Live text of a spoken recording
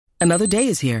Another day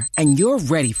is here, and you're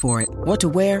ready for it. What to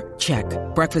wear? Check.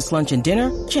 Breakfast, lunch, and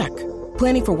dinner? Check.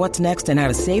 Planning for what's next and how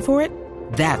to save for it?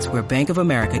 That's where Bank of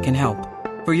America can help.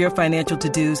 For your financial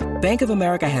to-dos, Bank of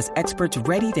America has experts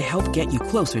ready to help get you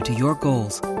closer to your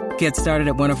goals. Get started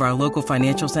at one of our local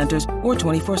financial centers or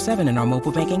 24/7 in our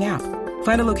mobile banking app.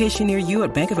 Find a location near you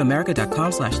at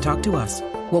bankofamerica.com/talktous.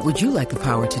 What would you like the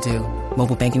power to do?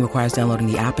 Mobile banking requires downloading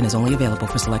the app and is only available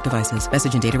for select devices.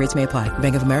 Message and data rates may apply.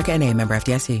 Bank of America NA, member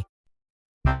FDIC.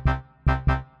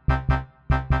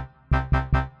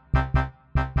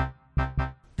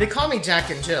 They call me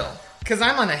Jack and Jill because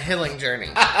I'm on a healing journey.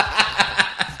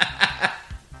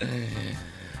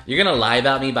 You're gonna lie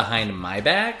about me behind my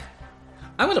back?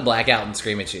 I'm gonna black out and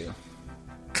scream at you.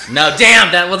 No,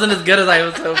 damn, that wasn't as good as I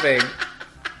was hoping.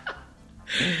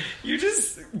 You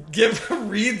just give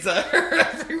reads at her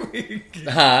every week.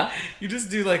 Huh? You just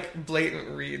do like blatant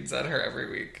reads at her every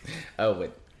week. Oh,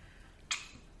 wait.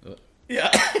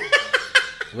 Yeah.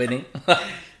 Whitney?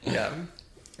 Yeah.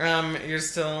 You're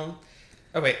still...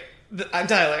 Oh, wait. I'm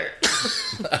Tyler.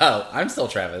 Oh, I'm still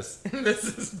Travis. This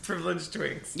is Privileged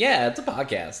Twinks. Yeah, it's a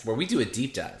podcast where we do a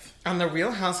deep dive. On the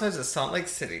Real Housewives of Salt Lake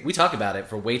City. We talk about it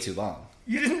for way too long.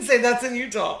 You didn't say that's in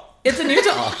Utah. It's in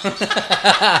Utah.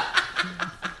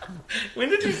 When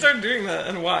did you start doing that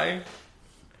and why?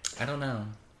 I don't know.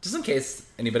 Just in case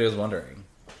anybody was wondering.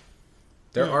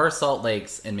 There are salt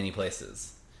lakes in many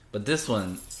places, but this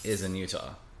one is in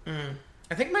Utah.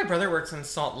 I think my brother works in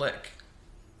Salt Lick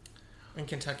in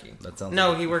Kentucky. That sounds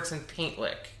No, like... he works in Paint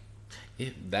Lick.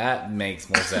 That makes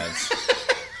more sense.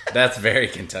 That's very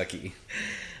Kentucky.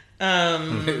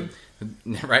 Right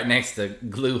next to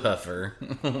Glue Huffer.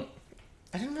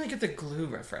 I didn't really get the glue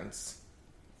reference.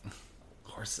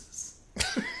 Horses.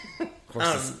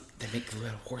 Horses. They make glue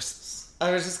out of horses.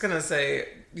 I was just going to say,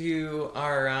 you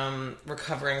are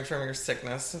recovering from your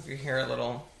sickness, if you hear a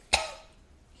little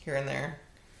here and there.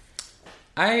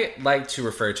 I like to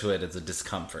refer to it as a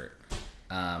discomfort.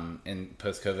 In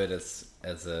post-COVID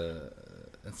as a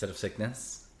instead of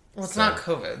sickness. Well, it's not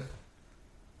COVID.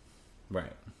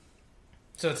 Right.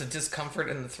 So it's a discomfort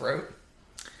in the throat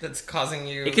that's causing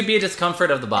you... It could be a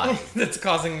discomfort of the body. That's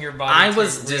causing your body I to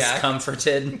was react.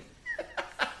 discomforted.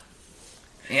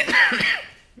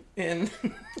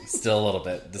 Still a little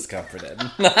bit discomforted.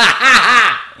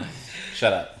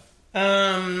 Shut up.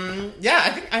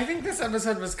 Yeah, I think this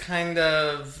episode was kind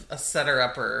of a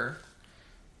setter-upper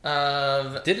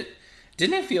of... Didn't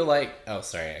it feel like... Oh,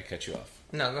 sorry, I cut you off.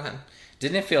 No, go ahead.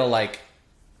 Didn't it feel like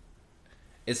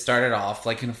it started off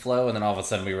like in a flow, and then all of a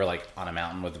sudden we were like on a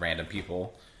mountain with random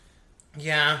people?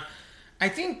 Yeah. I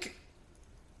think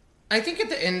at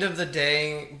the end of the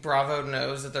day, Bravo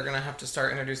knows that they're going to have to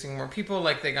start introducing more people.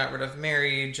 Like, they got rid of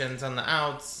Mary, Jen's on the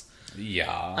outs.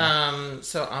 Yeah.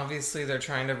 So obviously they're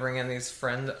trying to bring in these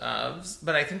friend ofs.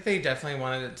 But I think they definitely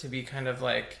wanted it to be kind of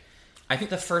like... I think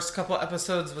the first couple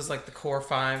episodes was like the core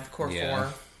 5, core 4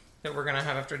 that we're going to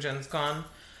have after Jen's gone.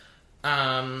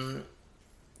 And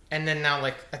then now,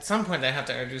 like, at some point they have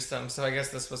to introduce them. So I guess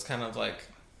this was kind of like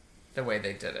the way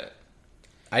they did it.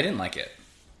 I didn't like it.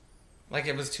 Like,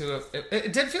 it was too...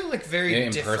 It did feel like very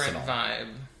different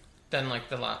vibe than like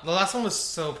the last one was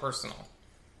so personal.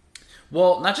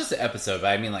 Well, not just the episode, but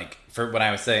I mean, like, for when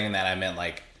I was saying that, I meant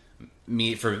like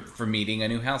for meeting a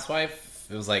new housewife.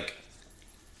 It was like,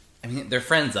 I mean, they're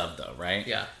friends of though, right?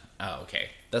 Yeah. Oh, okay.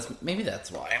 Maybe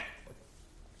that's why.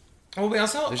 Well, we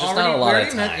also There's just not a lot of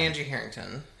already met time. Angie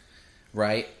Harrington,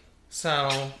 Right.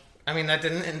 so I mean that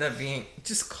didn't end up being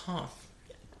just cough.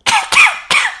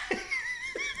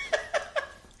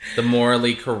 The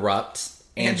morally corrupt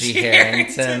Angie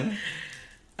Harrington.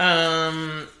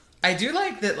 I do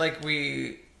like that. Like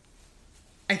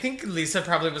I think Lisa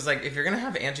probably was like, if you're gonna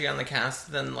have Angie on the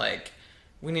cast, then like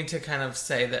we need to kind of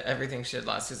say that everything she did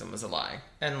last season was a lie,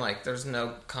 and like there's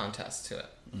no contest to it.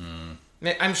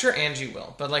 I'm sure Angie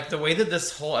will, but like the way that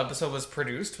this whole episode was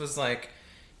produced was like,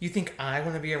 you think I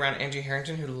want to be around Angie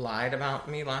Harrington who lied about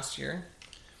me last year?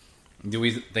 Do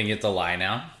we think it's a lie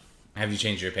now? Have you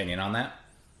changed your opinion on that?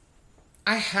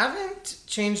 I haven't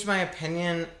changed my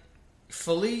opinion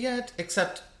fully yet,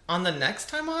 except on the next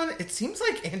time on, it seems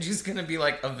like Angie's gonna be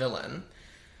like a villain.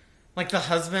 Like the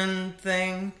husband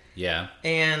thing. Yeah.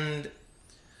 And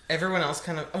everyone else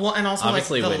kind of... Well, and also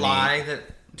Obviously, like the Whitney, lie that...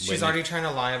 She's Whitney. already trying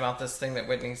to lie about this thing that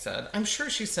Whitney said. I'm sure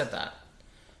she said that.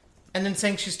 And then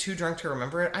saying she's too drunk to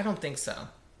remember it? I don't think so.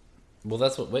 Well,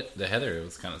 that's what the Heather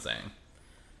was kind of saying.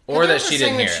 Or Heather that was she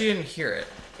saying didn't hear that it. she didn't hear it.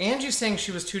 Angie's saying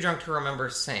she was too drunk to remember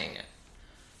saying it.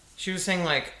 She was saying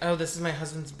like, oh, this is my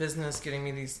husband's business getting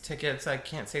me these tickets. I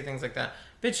can't say things like that.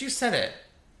 Bitch, you said it.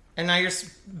 And now you're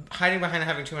hiding behind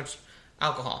having too much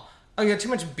alcohol. Oh, you had too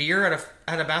much beer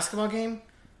at a basketball game?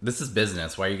 This is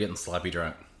business. Why are you getting sloppy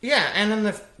drunk? Yeah, and then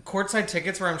the courtside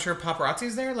tickets where I'm sure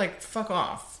paparazzi's there, like, fuck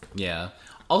off. Yeah.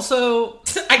 Also...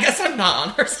 I guess I'm not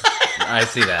on her side. I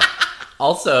see that.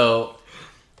 Also,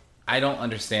 I don't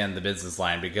understand the business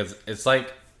line because it's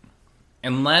like,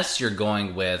 unless you're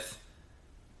going with,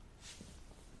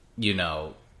 you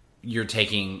know, you're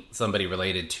taking somebody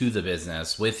related to the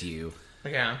business with you.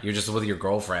 Yeah. You're just with your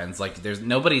girlfriends. Like, there's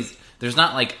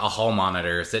not like a hall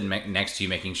monitor sitting next to you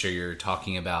making sure you're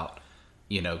talking about,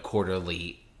 you know,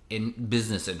 quarterly in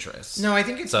business interests. No, I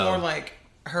think it's more like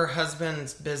her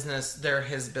husband's business, they're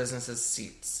his business's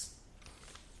seats.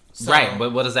 So, right,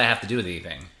 but what does that have to do with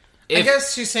anything? I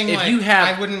guess she's saying, like, you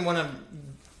have, I wouldn't want to,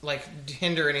 like,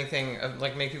 hinder anything, of,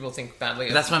 like, make people think badly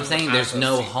of. That's what I'm saying. There's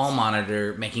no seats. hall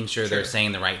monitor making sure they're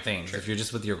saying the right things. If you're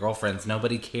just with your girlfriends,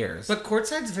 nobody cares. But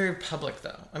courtside's very public,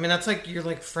 though. I mean, that's like, you're,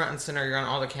 like, front and center. You're on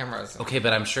all the cameras. Okay,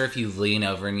 but I'm sure if you lean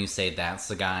over and you say, that's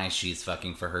the guy she's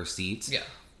fucking for her seats. Yeah.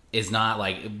 Is not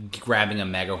like grabbing a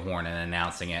megahorn and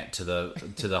announcing it to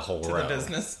the whole row. The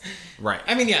business. Right.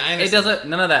 I mean, yeah, I understand. It doesn't,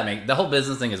 none of that the whole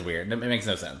business thing is weird. It makes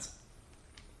no sense.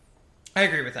 I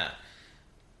agree with that.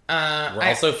 We're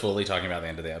also fully talking about the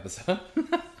end of the episode.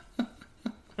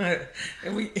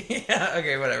 Yeah,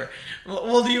 okay, whatever.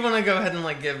 Well, do you want to go ahead and,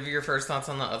 like, give your first thoughts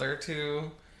on the other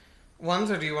two ones,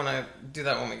 or do you want to do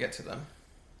that when we get to them?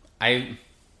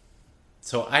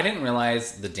 So I didn't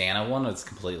realize the Dana one was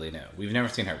completely new. We've never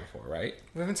seen her before, right?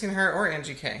 We haven't seen her or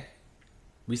Angie K.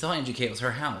 We saw Angie K. It was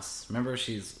her house. Remember,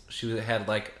 she had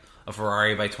like a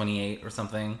Ferrari by 28 or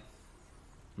something.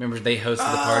 Remember, they hosted the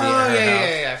party at her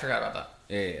house. Yeah. I forgot about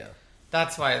that. Yeah.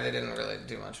 That's why they didn't really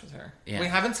do much with her. Yeah. We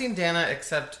haven't seen Dana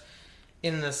except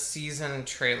in the season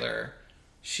trailer.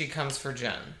 She comes for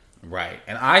Jen. Right,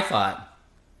 and I thought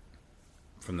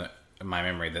from my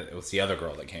memory that it was the other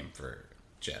girl that came for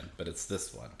Jen, but it's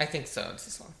this one. I think so. It's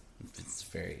this one. It's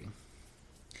very...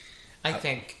 I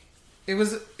think it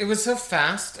was so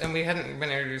fast, and we hadn't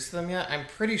been introduced to them yet. I'm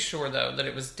pretty sure, though, that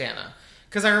it was Dana.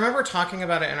 Because I remember talking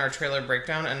about it in our trailer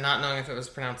breakdown and not knowing if it was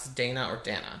pronounced Dana or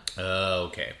Dana. Oh,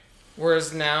 okay.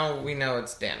 Whereas now we know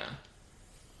it's Dana.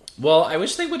 Well, I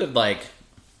wish they would have, like...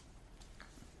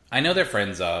 I know they're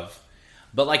friends of,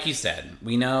 but like you said,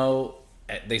 we know...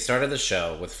 They started the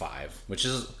show with 5, which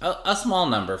is a small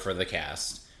number for the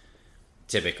cast,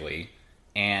 typically.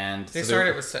 And they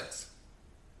started with 6.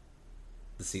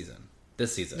 This season.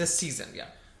 This season, yeah.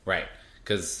 Right.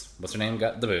 Because what's her name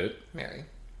got the boot? Mary.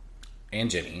 And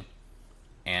Jenny.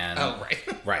 And oh,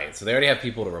 right. Right. So they already have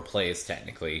people to replace,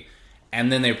 technically.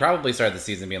 And then they probably started the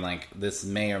season being like, this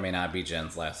may or may not be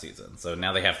Jen's last season. So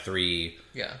now they have 3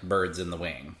 birds in the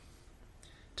wing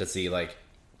to see, like,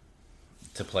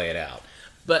 to play it out.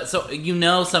 But so, you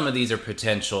know, some of these are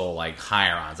potential, like,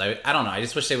 hire-ons. I don't know. I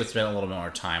just wish they would spend a little more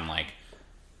time, like,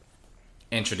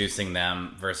 introducing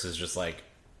them versus just, like,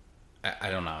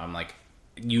 I don't know. I'm like,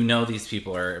 you know these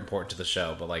people are important to the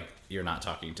show, but, like, you're not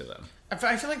talking to them.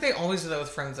 I feel like they always do that with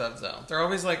friends of, though. They're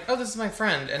always like, oh, this is my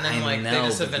friend. And then, they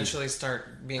just eventually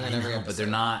start being in every episode. But they're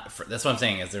not, that's what I'm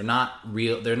saying, is they're not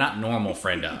normal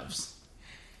friend ofs.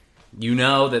 You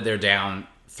know that they're down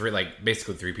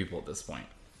basically 3 people at this point.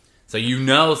 So you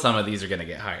know some of these are going to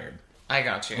get hired. I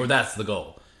got you. Or that's the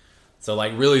goal. So,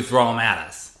 like, really throw them at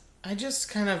us. I just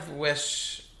kind of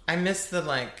wish... I miss the,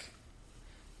 like,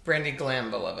 Brandy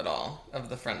Glanville of it all, of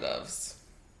the friend ofs.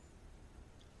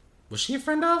 Was she a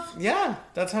friend of? Yeah,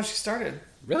 that's how she started.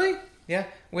 Really? Yeah,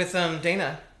 with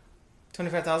Dana.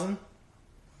 25,000.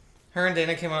 Her and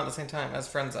Dana came out at the same time as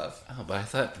friends of. Oh, but I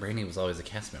thought Brandy was always a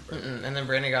cast member. And then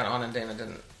Brandy got on and Dana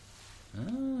didn't.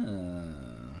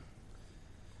 Oh.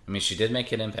 I mean, she did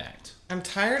make an impact. I'm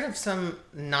tired of some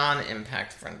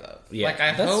non-impact friend of. Yeah, like,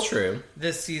 I that's hope true.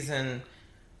 This season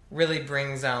really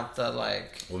brings out the,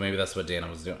 like... Well, maybe that's what Dana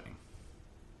was doing.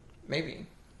 Maybe.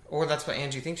 Or that's what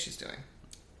Angie thinks she's doing.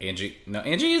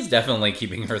 Angie is definitely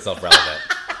keeping herself relevant.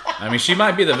 I mean, she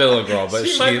might be the villain girl, but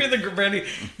she might be the Brandy.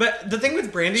 But the thing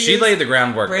with Brandy she laid the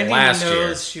groundwork Brandy last year.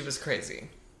 knows she was crazy.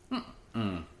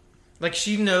 Like,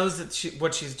 she knows that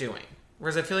what she's doing.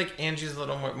 Whereas I feel like Angie's a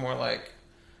little more like...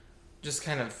 just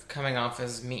kind of coming off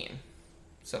as mean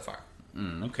so far.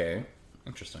 Okay.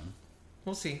 Interesting.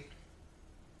 We'll see.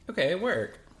 Okay, it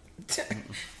worked.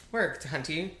 Worked,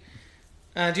 Hunty.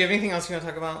 Do you have anything else you want to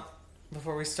talk about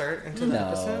before we start into the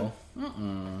episode?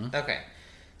 Okay.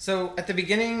 So, at the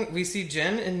beginning, we see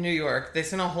Jen in New York. They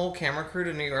sent a whole camera crew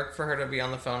to New York for her to be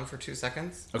on the phone for 2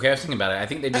 seconds. Okay, I was thinking about it.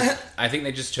 I think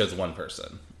they just chose one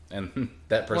person. And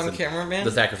that person... One cameraman?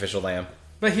 The sacrificial lamb.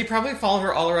 But he probably followed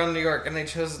her all around New York, and they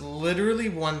chose literally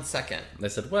 1 second. They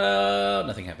said, well,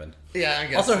 nothing happened. Yeah, I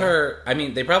guess also, so.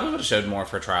 they probably would have showed more if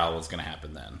her trial was going to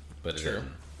happen then. But it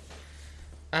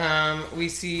didn't. We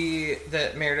see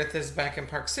that Meredith is back in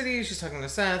Park City. She's talking to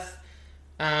Seth.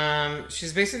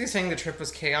 She's basically saying the trip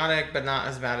was chaotic, but not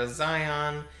as bad as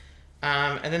Zion.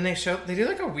 And then they do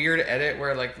like a weird edit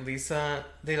where like Lisa,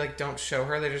 they like don't show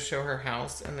her, they just show her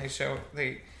house, and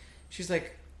she's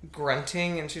like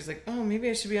grunting, and she's like, oh, maybe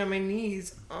I should be on my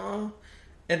knees. Oh,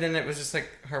 and then it was just like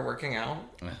her working out.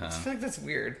 I just feel like that's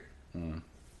weird. It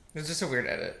was just a weird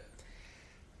edit.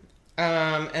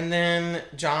 And then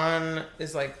John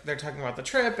is like, they're talking about the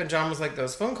trip, and John was like,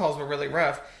 those phone calls were really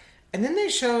rough. And then they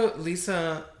show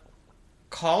Lisa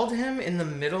called him in the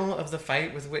middle of the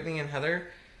fight with Whitney and Heather.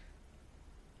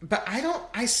 But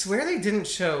I swear they didn't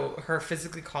show her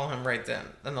physically call him right then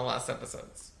in the last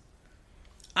episodes.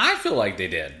 I feel like they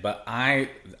did, but I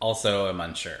also am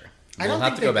unsure. We'll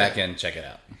have to go back and check it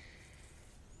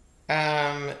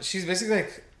out. She's basically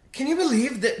like, can you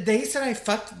believe that they said I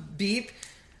fucked Beep?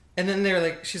 And then they're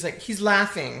like, she's like, he's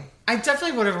laughing. I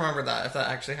definitely would have remembered that if that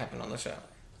actually happened on the show.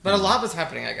 But a lot was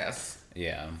happening, I guess.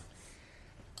 Yeah.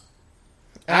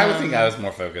 I would think I was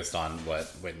more focused on what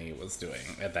Whitney was doing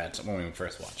at that when we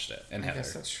first watched it. And Heather. I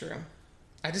guess that's true.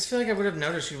 I just feel like I would have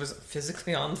noticed she was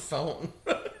physically on the phone.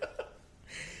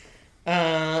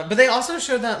 But they also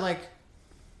showed that like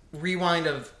rewind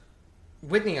of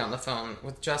Whitney on the phone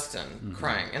with Justin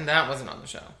crying, and that wasn't on the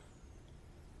show.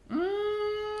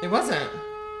 It wasn't.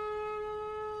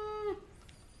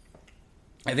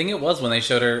 I think it was when they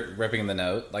showed her ripping the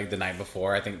note, like the night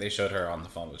before. I think they showed her on the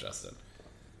phone with Justin.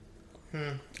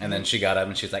 And then she got up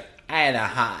and she's like, I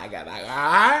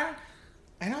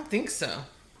don't think so.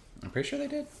 I'm pretty sure they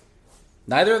did.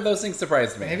 Neither of those things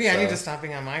surprised me. Maybe I need to stop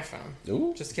being on my phone.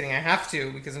 Ooh. Just kidding, I have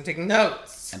to because I'm taking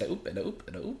notes. And oop, and oop,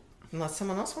 and oop. Unless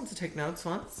someone else wants to take notes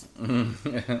once.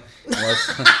 Unless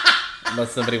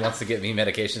somebody wants to get me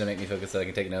medication to make me focus so I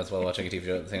can take notes while watching a TV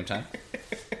show at the same time.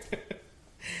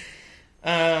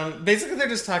 Basically, they're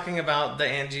just talking about the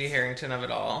Angie Harrington of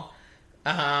it all.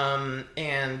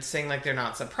 And saying like they're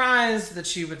not surprised that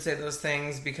she would say those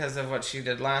things because of what she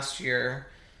did last year.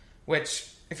 Which,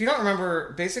 if you don't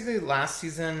remember, basically last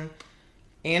season,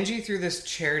 Angie threw this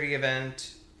charity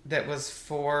event that was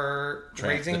for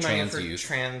raising money for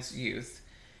trans youth.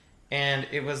 And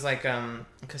it was like a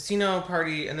casino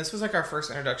party, and this was like our first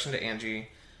introduction to Angie.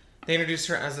 They introduced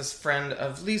her as this friend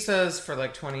of Lisa's for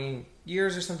like 20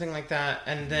 years or something like that.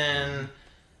 And then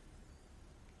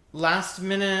last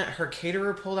minute, her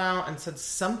caterer pulled out and said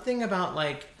something about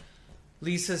like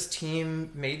Lisa's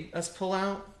team made us pull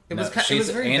out. It was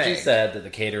very Angie vague. said that the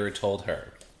caterer told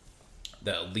her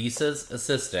that Lisa's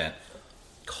assistant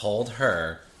called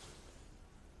her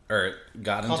or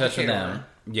got in touch with them.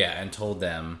 Yeah, and told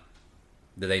them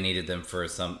that they needed them for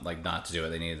some, like, not to do it.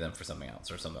 They needed them for something else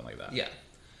or something like that. Yeah.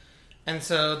 And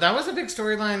so that was a big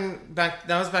storyline back.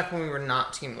 That was back when we were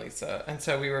not Team Lisa. And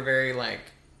so we were very like,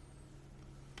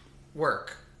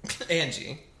 work,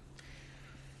 Angie.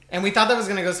 And we thought that was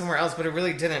going to go somewhere else, but it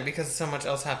really didn't because so much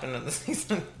else happened in the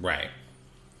season. Right.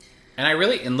 And I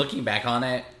really, in looking back on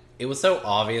it, it was so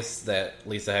obvious that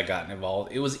Lisa had gotten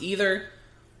involved. It was either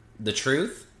the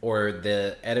truth or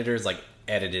the editors, like,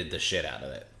 edited the shit out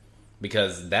of it.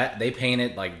 Because that, they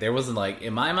painted, like, there wasn't, like,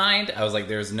 in my mind, I was like,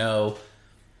 there's no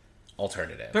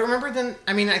alternative. But remember then,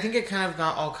 I mean, I think it kind of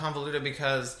got all convoluted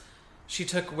because she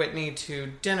took Whitney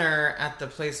to dinner at the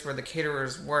place where the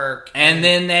caterers work. And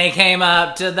then they came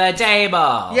up to the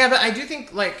table. Yeah, but I do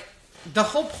think, like, the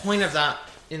whole point of that,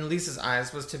 in Lisa's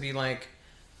eyes, was to be like,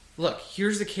 look,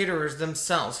 here's the caterers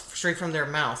themselves, straight from their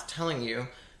mouth, telling you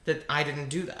that I didn't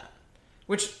do that.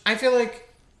 Which I feel like...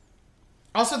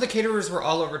 Also, the caterers were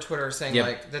all over Twitter saying,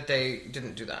 like, that they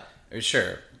didn't do that.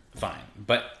 Sure, fine.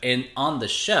 But on the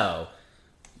show,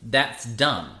 that's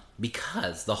dumb.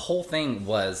 Because the whole thing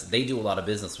was, they do a lot of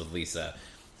business with Lisa.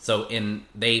 So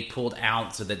they pulled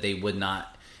out so that they would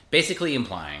not... Basically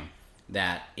implying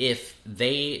that if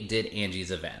they did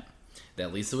Angie's event,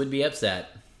 that Lisa would be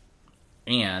upset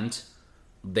and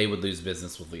they would lose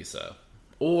business with Lisa.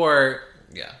 Or,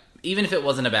 even if it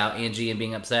wasn't about Angie and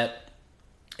being upset...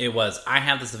 It was, I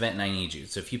have this event and I need you.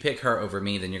 So if you pick her over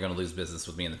me, then you're going to lose business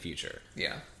with me in the future.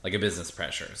 Yeah. Like a business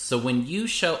pressure. So when you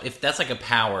show, if that's like a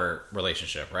power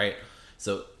relationship, right?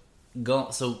 So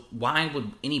why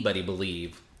would anybody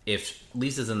believe if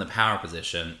Lisa's in the power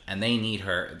position and they need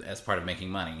her as part of making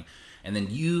money, and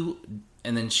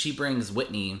then she brings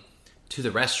Whitney to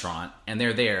the restaurant and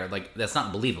they're there, like that's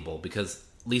not believable because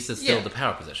Lisa's still the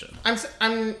power position.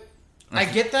 I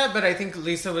get that, but I think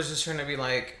Lisa was just trying to be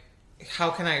like,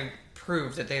 how can I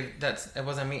prove that it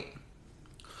wasn't me.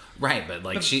 Right,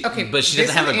 but she doesn't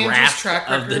have a grasp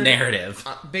of the narrative.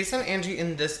 Based on Angie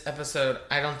in this episode,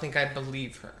 I don't think I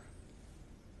believe her.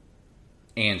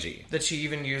 Angie. That she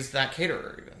even used that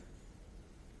caterer even.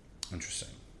 Interesting.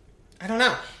 I don't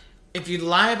know. If you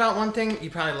lie about one thing,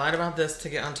 you probably lied about this to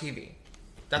get on TV.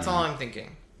 That's all I'm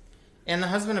thinking. And the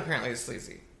husband apparently is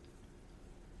sleazy.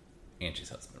 Angie's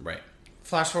husband, right.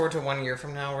 Flash forward to 1 year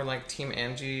from now, we're like Team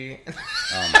Angie.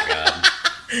 Oh my god.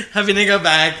 Having to go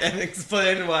back and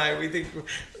explain why we think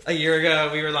a year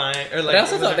ago we were lying. Or like, I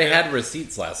also thought they had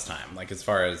receipts last time, like as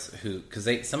far as who, because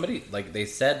they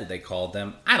said that they called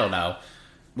them. I don't know.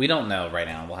 We don't know right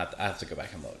now. I have to go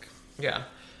back and look. Yeah,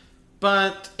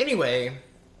 but anyway,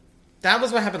 that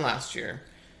was what happened last year.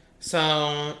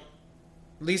 So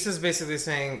Lisa's basically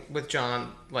saying with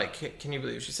John, like, can you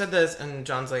believe she said this? And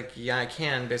John's like, yeah, I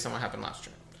can, based on what happened last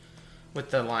year with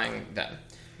the lying then.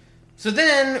 So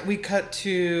then we cut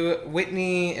to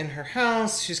Whitney in her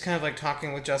house. She's kind of like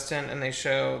talking with Justin, and they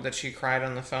show that she cried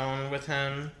on the phone with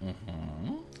him.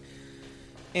 Mm-hmm.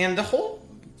 And the whole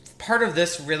part of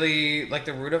this really, like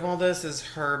the root of all this, is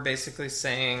her basically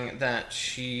saying that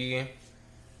she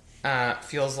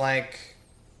feels like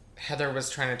Heather was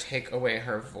trying to take away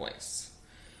her voice.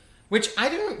 Which I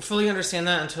didn't fully understand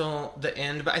that until the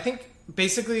end, but I think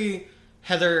basically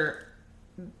Heather...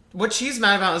 What she's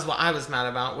mad about is what I was mad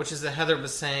about, which is that Heather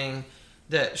was saying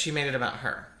that she made it about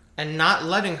her and not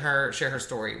letting her share her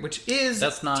story, which is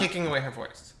taking away her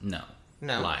voice. No.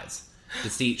 Lies.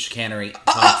 Deceit, chicanery,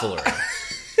 tomfoolery.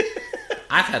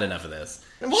 I've had enough of this.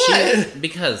 What?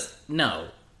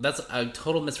 That's a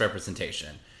total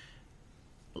misrepresentation.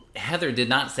 Heather did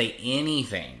not say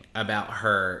anything about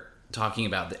her talking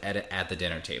about the edit at the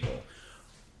dinner table.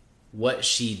 What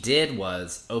she did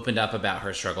was opened up about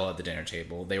her struggle at the dinner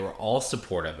table. They were all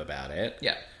supportive about it.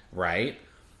 Yeah. Right?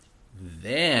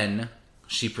 Then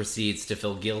she proceeds to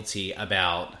feel guilty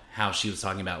about how she was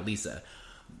talking about Lisa,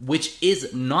 which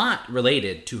is not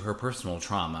related to her personal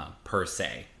trauma, per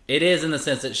se. It is in the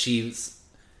sense that she's...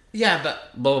 Yeah,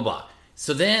 but... Blah, blah, blah.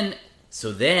 So then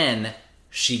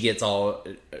she gets all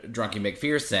drunky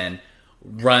McPherson,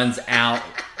 runs out,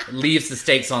 leaves the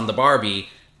steaks on the Barbie...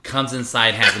 comes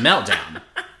inside, has a meltdown,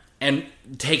 and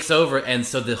takes over. And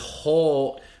so the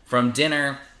whole, from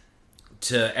dinner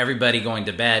to everybody going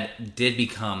to bed, did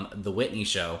become the Whitney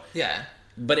show. Yeah.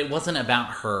 But it wasn't about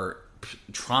her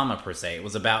trauma per se. It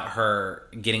was about her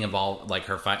getting involved, like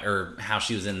her fight, or how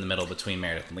she was in the middle between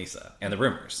Meredith and Lisa, and the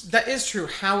rumors. That is true.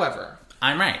 However,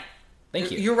 I'm right. Thank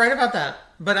you. You're right about that.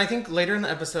 But I think later in the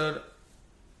episode,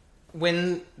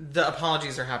 when the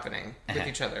apologies are happening with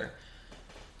each other.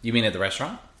 You mean at the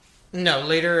restaurant? No,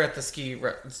 later at the ski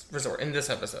resort, in this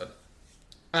episode.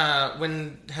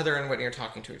 When Heather and Whitney are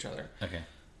talking to each other. Okay.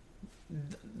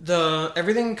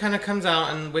 Everything kind of comes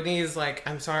out, and Whitney is like,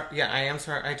 I'm sorry. Yeah, I am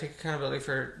sorry. I take accountability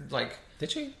for, like...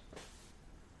 Did she?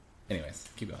 Anyways,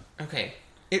 keep going. Okay.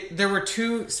 There were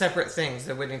two separate things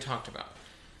that Whitney talked about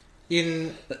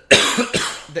in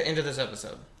the end of this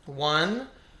episode. One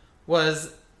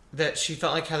was that she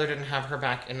felt like Heather didn't have her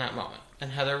back in that moment. And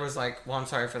Heather was like, well, I'm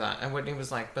sorry for that. And Whitney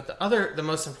was like, but the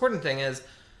most important thing is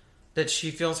that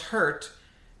she feels hurt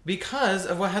because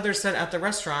of what Heather said at the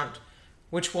restaurant,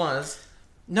 which was,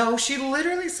 no, she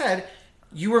literally said,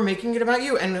 you were making it about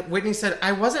you. And Whitney said,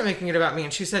 I wasn't making it about me.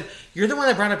 And she said, you're the one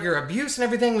that brought up your abuse and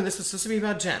everything when this was supposed to be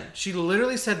about Jen. She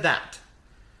literally said that.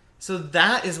 So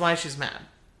that is why she's mad.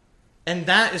 And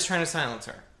that is trying to silence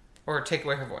her or take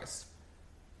away her voice.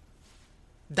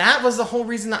 That was the whole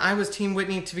reason that I was Team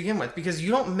Whitney to begin with. Because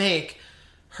you don't make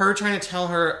her trying to tell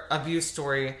her abuse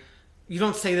story. You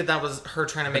don't say that was her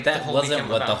trying to make the whole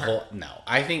weekend about her. No,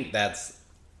 I think that's...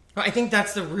 I think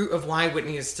that's the root of why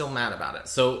Whitney is still mad about it.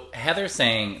 So Heather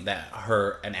saying that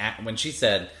when she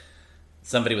said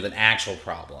somebody with an actual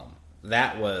problem,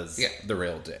 that was the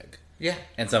real dig. Yeah.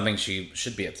 And something she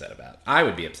should be upset about. I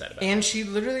would be upset about. And she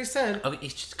literally said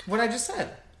what I just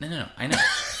said. No, I know.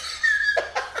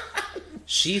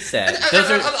 She said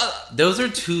those are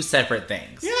two separate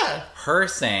things. Yeah. Her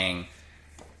saying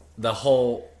the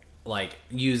whole, like,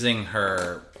 using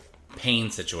her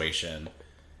pain situation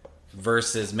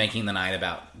versus making the night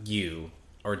about you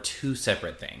are two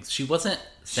separate things. She wasn't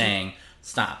saying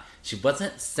stop. She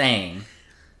wasn't saying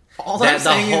all that I'm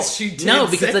saying is she did. No,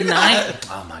 because the night.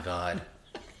 Oh my god.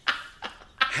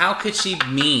 How could she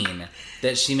mean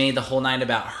that she made the whole night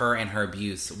about her and her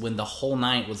abuse when the whole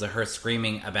night was her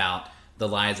screaming about the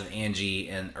lies of Angie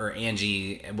and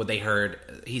what they heard,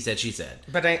 he said, she said.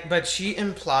 But she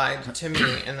implied to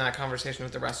me in that conversation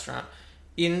with the restaurant,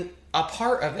 in a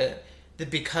part of it, that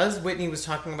because Whitney was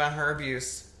talking about her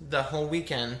abuse the whole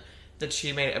weekend, that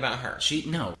she made it about her.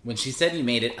 When she said you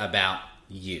made it about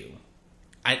you,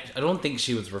 I don't think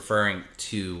she was referring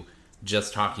to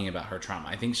just talking about her trauma.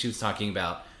 I think she was talking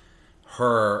about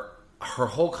her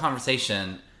whole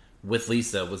conversation with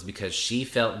Lisa was because she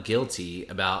felt guilty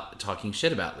about talking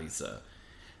shit about Lisa.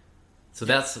 So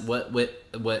that's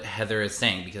what Heather is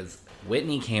saying, because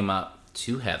Whitney came up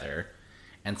to Heather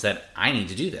and said, I need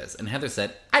to do this. And Heather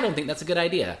said, I don't think that's a good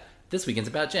idea. This weekend's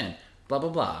about Jen. Blah, blah,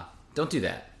 blah. Don't do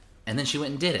that. And then she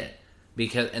went and did it.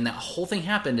 And that whole thing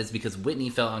happened is because Whitney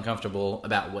felt uncomfortable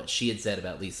about what she had said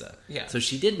about Lisa. Yeah. So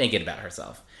she did make it about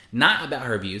herself. Not about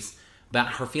her abuse,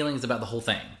 about her feelings about the whole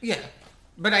thing. Yeah.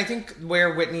 But I think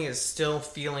where Whitney is still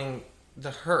feeling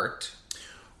the hurt.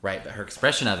 Right, but her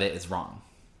expression of it is wrong.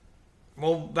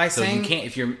 Well, by saying... So you can't,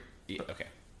 if you're... Okay.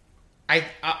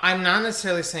 I'm not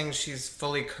necessarily saying she's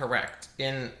fully correct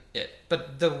in it,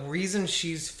 but the reason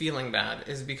she's feeling bad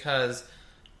is because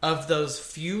of those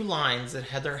few lines that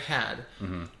Heather had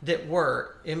that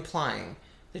were implying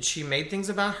that she made things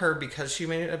about her because she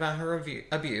made it about her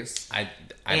abuse. I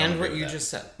and what you just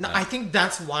said. No, I think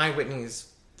that's why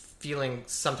Whitney's feeling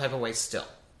some type of way still.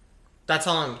 That's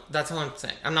all I'm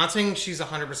saying. I'm not saying she's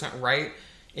 100% right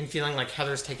in feeling like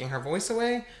Heather's taking her voice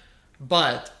away,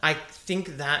 but I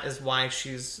think that is why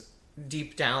she's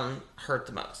deep down hurt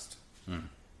the most.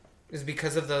 Is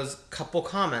because of those couple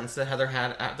comments that Heather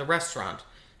had at the restaurant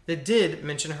that did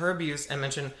mention her abuse and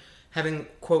mention having,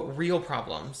 quote, real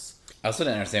problems. I also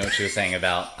didn't understand what she was saying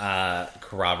about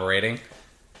corroborating.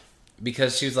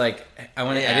 Because she was like,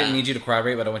 I didn't need you to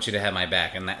corroborate, but I want you to have my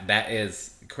back. And that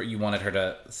is, you wanted her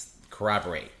to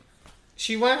corroborate.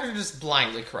 She wanted her to just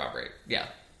blindly corroborate. Yeah.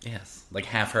 Yes. Like,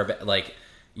 have her, like,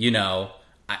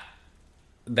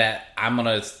 that I'm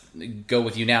going to go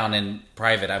with you now, and in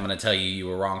private, I'm going to tell you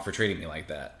were wrong for treating me like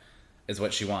that, is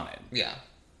what she wanted. Yeah.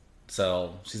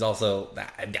 So, she's also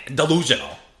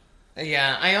delusional.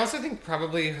 Yeah, I also think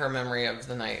probably her memory of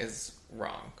the night is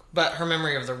wrong. But her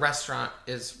memory of the restaurant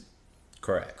is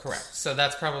correct. So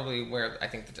that's probably where I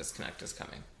think the disconnect is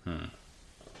coming.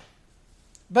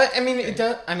 But, I mean, it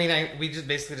does. I mean, we just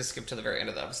basically skipped to the very end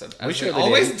of the episode. We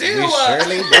always do. We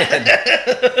surely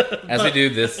did. As we do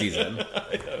this season.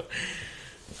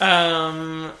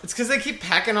 It's because they keep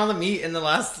packing all the meat in the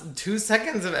last 2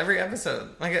 seconds of every episode.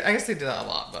 Like, I guess they do that a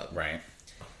lot, but... Right.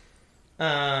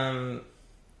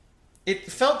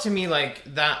 It felt to me like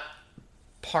that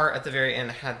part at the very end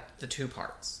had the two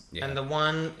parts. Yeah. And the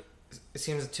one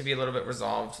seems to be a little bit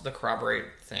resolved, the corroborate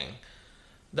thing.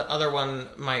 The other one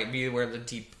might be where the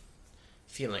deep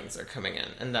feelings are coming in,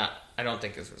 and that I don't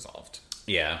think is resolved.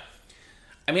 Yeah.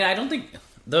 I mean, I don't think...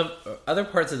 The other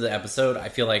parts of the episode, I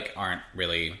feel like, aren't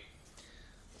really...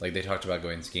 Like, they talked about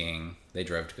going skiing. They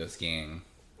drove to go skiing.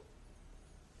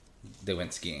 They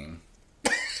went skiing.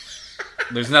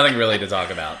 There's nothing really to talk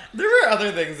about. There were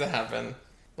other things that happened.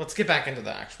 Let's get back into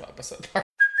the actual episode part.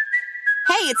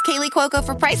 Hey, it's Kaylee Cuoco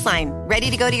for Priceline.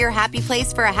 Ready to go to your happy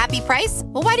place for a happy price?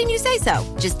 Well, why didn't you say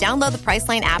so? Just download the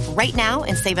Priceline app right now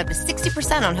and save up to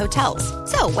 60% on hotels.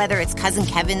 So whether it's Cousin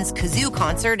Kevin's Kazoo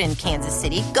Concert in Kansas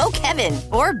City, go Kevin,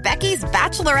 or Becky's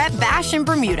Bachelorette Bash in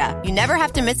Bermuda, you never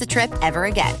have to miss a trip ever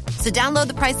again. So download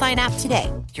the Priceline app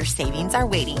today. Your savings are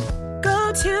waiting.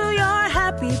 Go to your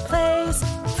happy place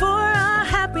for a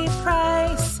happy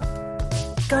price.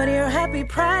 Go to your happy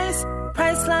price,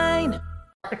 Priceline.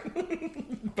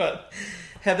 But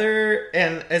Heather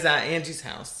is at Angie's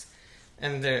house,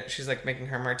 and she's like making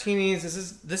her martinis.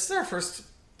 This is our first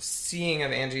seeing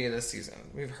of Angie this season.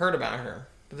 We've heard about her,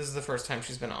 but this is the first time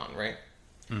she's been on, right?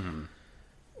 Mm-hmm.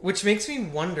 Which makes me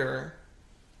wonder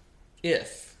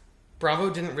if Bravo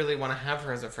didn't really want to have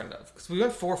her as a friend of, because we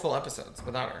went 4 full episodes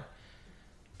without her.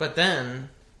 But then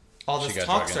all this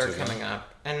talk started coming up,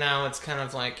 and now it's kind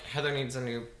of like Heather needs a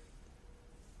new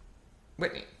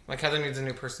Whitney. Like, Heather needs a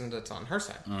new person that's on her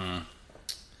side. I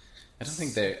don't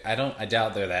think I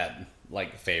doubt they're that,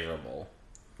 like, favorable.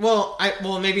 Well,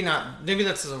 maybe not. Maybe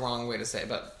that's the wrong way to say it,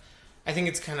 but I think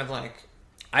it's kind of like,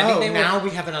 now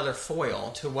we have another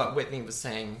foil to what Whitney was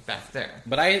saying back there.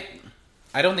 But I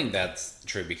don't think that's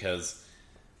true because,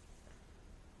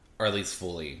 or at least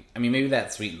fully. I mean, maybe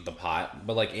that sweetened the pot,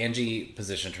 but, like, Angie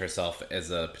positioned herself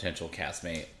as a potential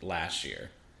castmate last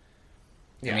year.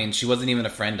 Yeah. I mean, she wasn't even a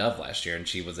friend of last year, and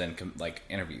she was in, like,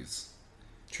 interviews.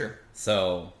 True.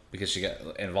 So, because she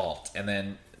got involved. And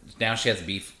then, now she has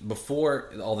beef.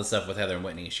 Before all this stuff with Heather and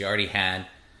Whitney, she already had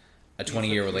a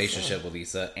 20-year relationship with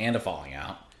Lisa and a falling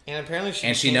out. And apparently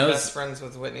she knows best friends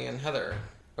with Whitney and Heather.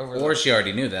 Or she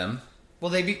already knew them. Well,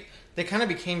 they kind of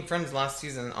became friends last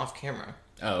season off camera.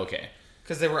 Oh, okay.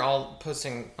 Because they were all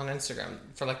posting on Instagram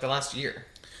for, like, the last year.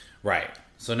 Right.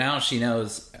 So now she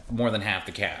knows more than half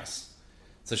the cast.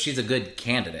 So she's a good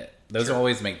candidate. Those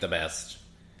always make the best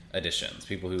additions.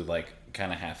 People who, like,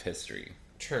 kind of have history.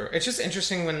 True. It's just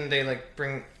interesting when they, like,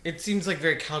 bring... It seems, like,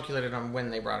 very calculated on when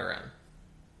they brought her in.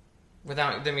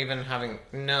 Without them even having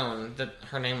known that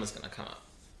her name was going to come up.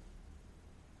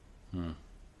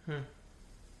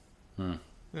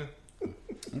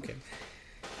 Okay.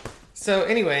 So,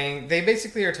 anyway, they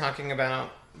basically are talking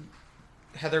about...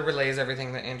 Heather relays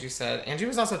everything that Angie said. Angie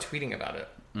was also tweeting about it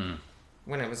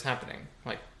when it was happening.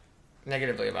 Like,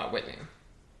 negatively about Whitney.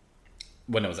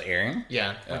 When it was airing?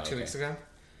 Yeah, like 2 weeks ago.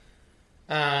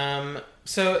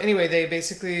 So anyway, they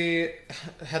basically,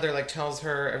 Heather like tells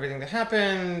her everything that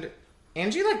happened.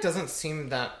 Angie like doesn't seem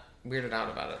that weirded out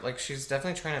about it. Like she's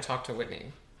definitely trying to talk to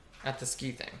Whitney at the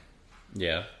ski thing.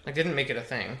 Yeah. Like didn't make it a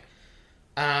thing.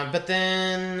 But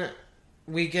then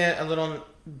we get a little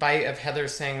bite of Heather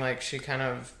saying like she kind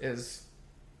of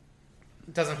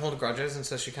doesn't hold grudges, and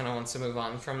so she kind of wants to move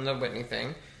on from the Whitney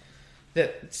thing.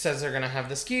 That says they're going to have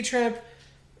the ski trip.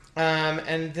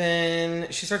 And then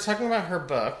she starts talking about her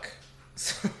book.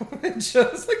 So it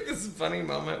shows like this funny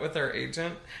moment with her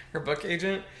agent, her book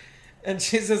agent. And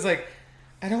she says like,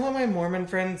 I don't want my Mormon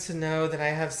friends to know that I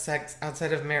have sex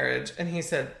outside of marriage. And he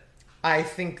said, I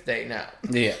think they know.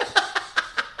 Yeah.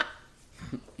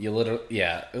 It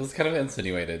was kind of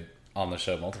insinuated on the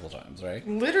show multiple times, right?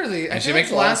 Literally. And I she feel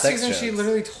makes like a lot of last sex season jokes. she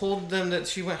literally told them that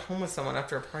she went home with someone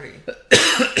after a party.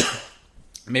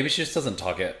 Maybe she just doesn't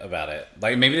talk about it.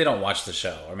 Like, maybe they don't watch the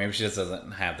show. Or maybe she just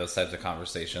doesn't have those types of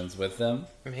conversations with them.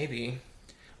 Maybe.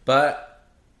 But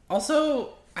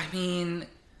also, I mean,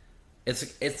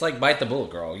 it's like Bite the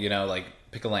Bullet Girl, you know, like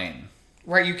pick a lane.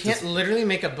 Right, you can't literally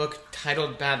make a book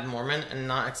titled Bad Mormon and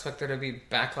not expect there to be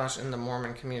backlash in the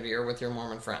Mormon community or with your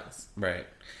Mormon friends. Right.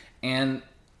 And,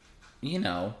 you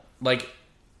know, like,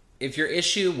 if your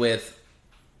issue with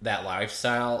that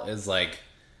lifestyle is, like,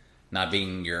 not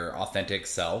being your authentic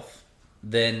self,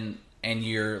 then, and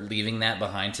you're leaving that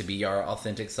behind to be your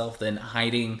authentic self, then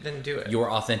hiding do it. your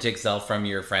authentic self from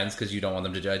your friends because you don't want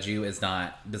them to judge you does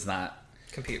not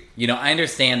compute. You know, I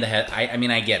understand I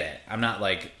mean, I get it. I'm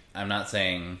not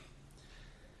saying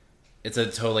it's a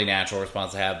totally natural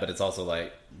response to have, but it's also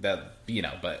like that, you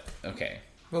know, but okay.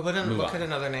 Well, what could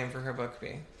another name for her book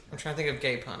be? I'm trying to think of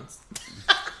gay puns.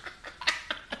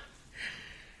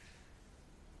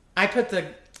 I put the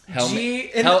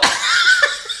G in...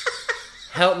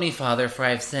 Help me, Father, for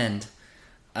I've sinned.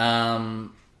 No,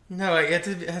 it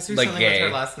has to be like something gay. with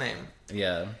her last name.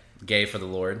 Yeah. Gay for the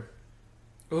Lord.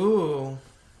 Ooh.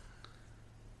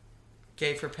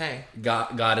 Gay for pay.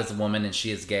 God is a woman and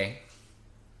she is gay.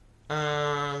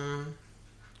 I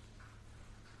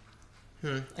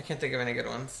can't think of any good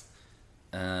ones.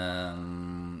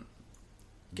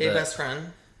 Gay best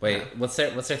friend. Wait, no. what's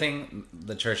their thing?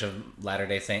 The Church of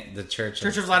Latter-day Saints. The Church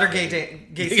of Latter-day Saints.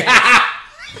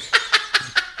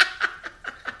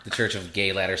 The Church of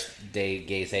Latter-day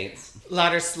Gay Saints.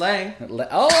 Latter Slay.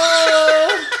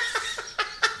 Oh!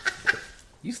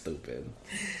 You stupid.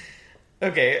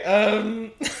 Okay.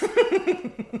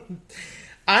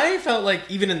 I felt like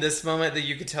even in this moment that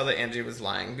you could tell that Angie was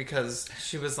lying because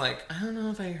she was like, I don't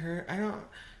know if I heard. I don't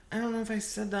know if I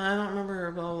said that. I don't remember.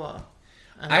 Blah blah blah.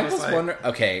 And I was like, wondering.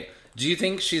 Okay, do you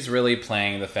think she's really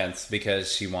playing the fence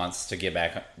because she wants to get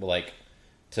back, like,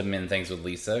 to mend things with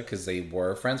Lisa because they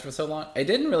were friends for so long? It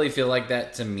didn't really feel like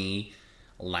that to me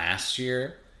last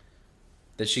year.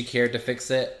 That she cared to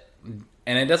fix it,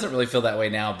 and it doesn't really feel that way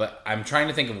now. But I'm trying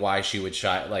to think of why she would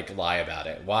lie about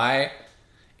it. Why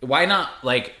not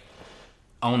like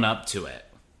own up to it?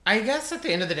 I guess at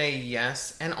the end of the day,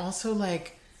 yes, and also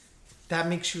like that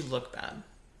makes you look bad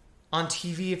on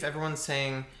TV if everyone's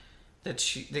saying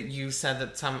that you said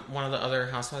that one of the other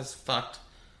housewives fucked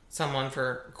someone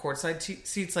for courtside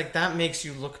seats. Like that makes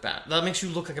you look bad. That makes you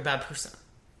look like a bad person.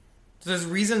 So there's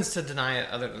reasons to deny it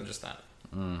other than just that.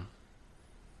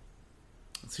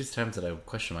 It's these times that I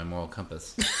question my moral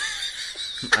compass.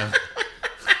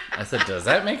 I said, does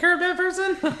that make her a bad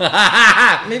person?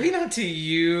 Maybe not to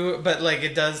you, but like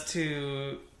it does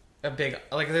to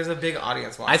there's a big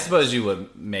audience watching. I suppose you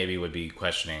would be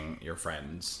questioning your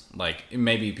friends. Like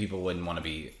maybe people wouldn't want to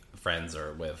be friends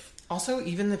or with. Also,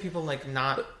 even the people like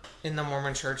not in the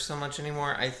Mormon church so much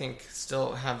anymore, I think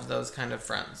still have those kind of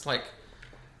friends. Like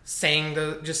saying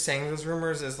those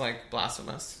rumors is like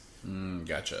blasphemous.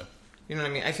 Gotcha. You know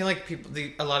what I mean? I feel like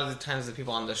a lot of the times the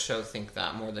people on this show think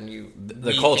that more than you.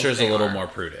 The culture is a little more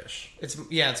prudish.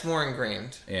 It's more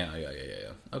ingrained. Yeah.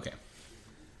 Okay.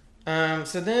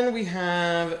 So then we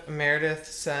have Meredith,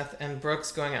 Seth, and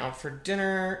Brooks going out for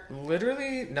dinner.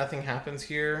 Literally nothing happens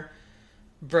here.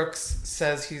 Brooks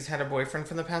says he's had a boyfriend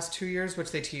for the past 2 years,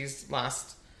 which they teased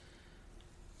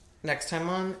next time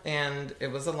on, and it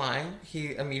was a lie.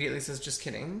 He immediately says, just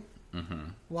kidding. Mm-hmm.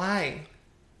 Why?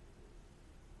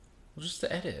 Well, just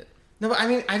to edit. No, but I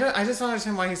mean, I just don't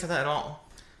understand why he said that at all.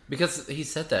 Because he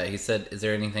said that. He said, is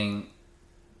there anything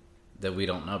that we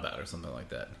don't know about or something like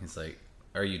that? He's like,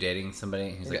 are you dating somebody?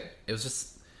 He's like, it was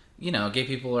just, gay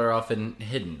people are often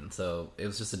hidden, so it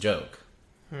was just a joke.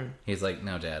 He's like,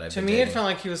 no, Dad, To me, it felt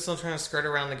like he was still trying to skirt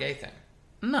around the gay thing.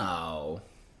 No.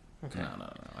 Okay. No.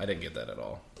 I didn't get that at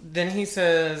all. Then he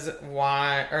says,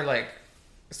 why, or like,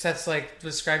 Seth's like,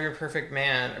 describe your perfect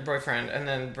man, or boyfriend, and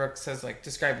then Brooke says, like,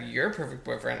 describe your perfect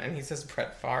boyfriend, and he says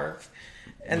Brett Favre.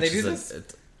 And Which they do is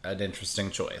this. An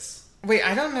interesting choice. Wait,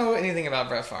 I don't know anything about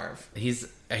Brett Favre.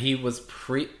 He was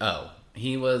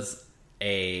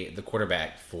the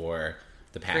quarterback for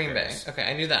the Packers. Green Bay. Okay,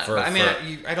 I knew that. But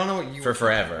I don't know what you for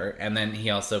forever. And then he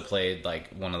also played like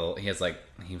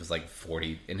he was like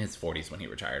 40 in his 40s when he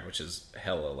retired, which is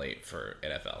hella late for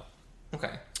NFL.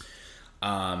 Okay.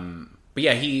 But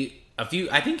yeah, I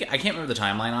can't remember the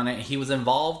timeline on it. He was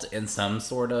involved in some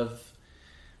sort of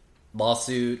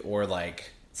lawsuit or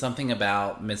like something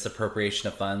about misappropriation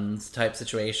of funds type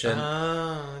situation.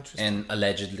 Oh, interesting. And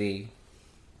allegedly,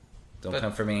 don't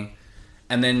come for me.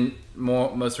 And then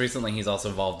most recently, he's also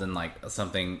involved in like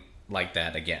something like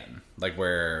that again, like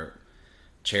where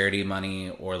charity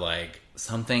money or like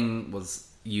something was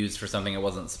used for something it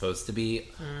wasn't supposed to be,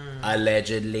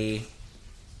 allegedly.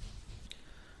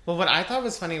 Well, what I thought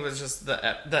was funny was just the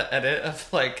edit of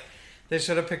like they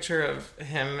showed a picture of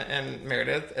him and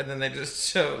Meredith, and then they just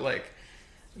show like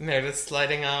Meredith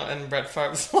sliding out and Brett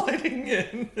Favre sliding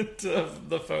in into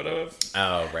the photo.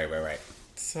 Oh, right.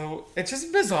 So it's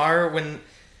just bizarre when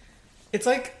it's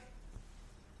like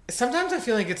sometimes I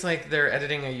feel like it's like they're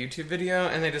editing a YouTube video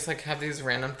and they just like have these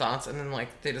random thoughts and then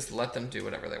like they just let them do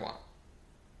whatever they want.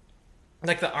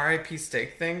 Like the RIP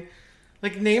steak thing.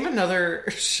 Like name another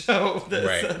show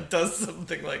that does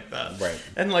something like that. Right.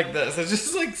 And like this. It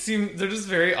just like they're just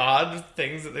very odd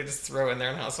things that they just throw in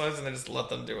there in Housewives and they just let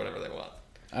them do whatever they want.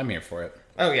 I'm here for it.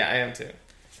 Oh yeah, I am too.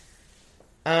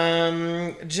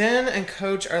 Jen and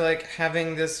Coach are like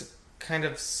having this kind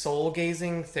of soul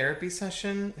gazing therapy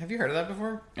session. Have you heard of that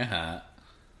before?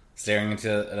 Staring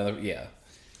into another. Yeah.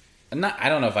 I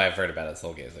don't know if I've heard about it,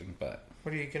 soul gazing, but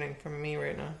what are you getting from me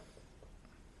right now?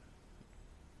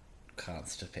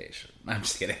 Constipation. I'm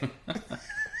just kidding.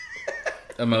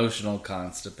 Emotional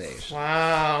constipation.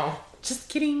 Wow. Just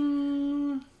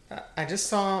kidding. I just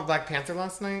saw Black Panther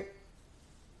last night.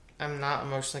 I'm not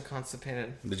emotionally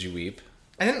constipated. Did you weep?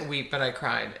 I didn't weep, but I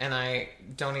cried, and I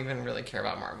don't even really care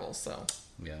about Marvel, so.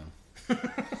 Yeah. What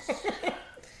was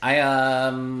I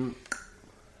going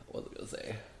to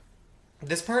say?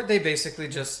 This part, they basically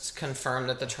just confirm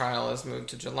that the trial is moved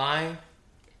to July.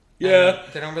 Yeah.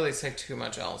 They don't really say too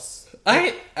much else.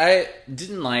 I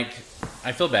didn't like...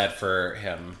 I feel bad for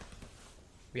him.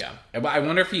 Yeah. I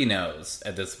wonder if he knows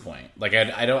at this point. Like,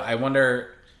 I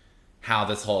wonder how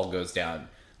this whole goes down.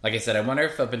 Like I said, I wonder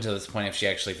if up until this point, if she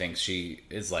actually thinks she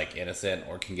is, like, innocent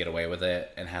or can get away with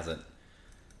it and hasn't,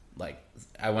 like...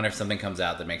 I wonder if something comes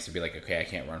out that makes her be like, okay, I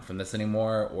can't run from this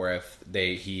anymore, or if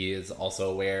he is also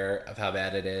aware of how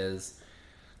bad it is.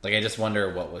 Like, I just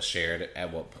wonder what was shared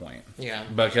at what point. Yeah.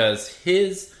 Because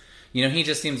he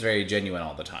just seems very genuine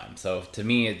all the time. So, to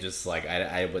me, it just, like,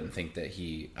 I wouldn't think that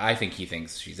I think he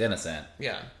thinks she's innocent.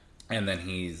 Yeah. And then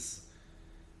he's,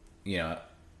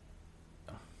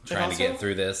 trying to get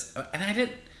through this. And I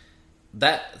didn't...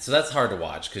 So that's hard to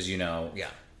watch, because, Yeah.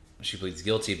 she pleads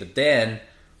guilty. But then,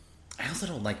 I also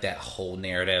don't like that whole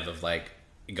narrative of, like,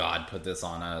 God put this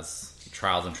on us,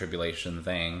 trials and tribulation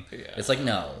thing. Yeah. It's like,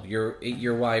 no,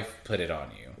 your wife put it on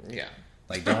you. Yeah.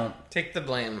 Like, don't... Take the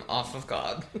blame off of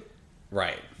God.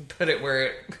 Right. Put it where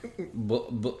it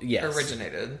yes.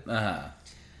 originated. Uh-huh.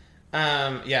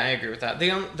 Yeah, I agree with that.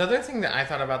 The other thing that I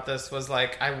thought about this was,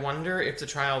 like, I wonder if the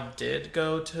trial did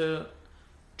go to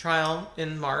trial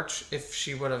in March, if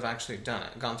she would have actually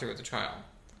gone through with the trial.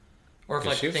 Or if,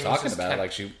 like, she was things talking just about it,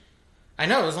 like, she... I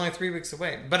know, it was only 3 weeks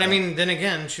away. But, I mean, then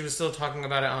again, she was still talking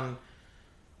about it on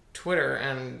Twitter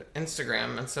and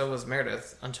Instagram, and so was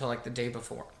Meredith until, like, the day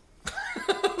before.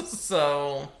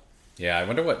 So... Yeah, I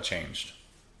wonder what changed.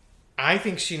 I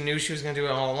think she knew she was going to do it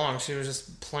all along. She was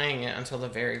just playing it until the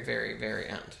very, very, very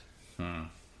end.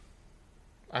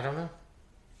 I don't know.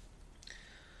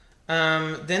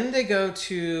 Then they go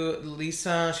to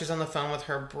Lisa. She's on the phone with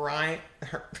her bride.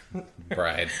 Her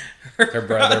brother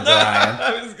Brian.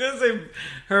 I was going to say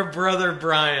her brother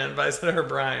Brian, but I said her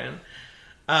Brian.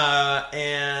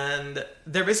 And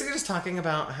they're basically just talking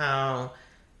about how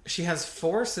she has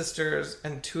 4 sisters,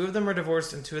 and 2 of them are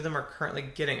divorced, and 2 of them are currently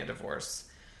getting a divorce.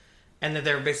 And that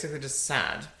they're basically just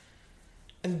sad.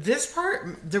 And this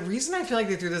part, the reason I feel like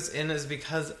they threw this in is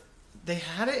because they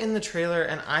had it in the trailer,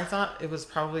 and I thought it was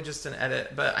probably just an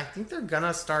edit, but I think they're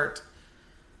gonna start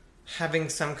having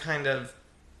some kind of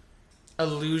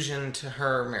allusion to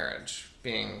her marriage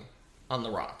being on the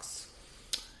rocks.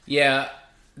 Yeah,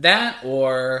 that,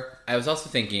 or I was also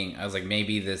thinking, I was like,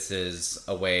 maybe this is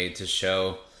a way to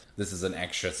show this is an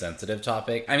extra sensitive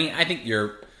topic. I mean, I think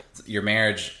your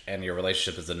marriage and your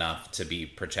relationship is enough to be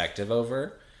protective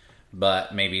over,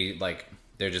 but maybe, like,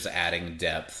 they're just adding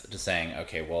depth to saying,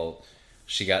 okay, well,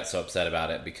 she got so upset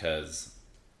about it because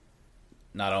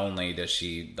not only does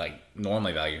she, like,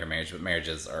 normally value her marriage, but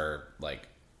marriages are, like,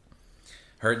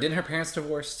 didn't her parents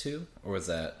divorce too? Or was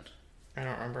that? I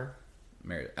don't remember.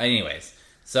 Anyways,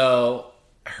 so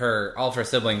all of her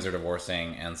siblings are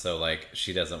divorcing, and so, like,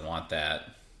 she doesn't want that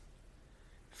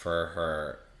for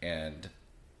her and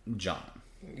John.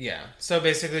 Yeah. So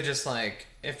basically just, like,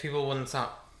 if people wouldn't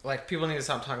stop, like, people need to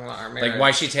stop talking about our marriage. Like,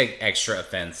 why she take extra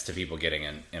offense to people getting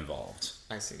involved?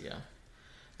 I see, yeah.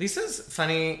 Lisa's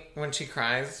funny when she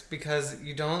cries because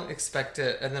you don't expect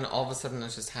it, and then all of a sudden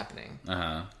it's just happening.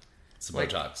 Uh-huh. It's like,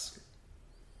 Botox.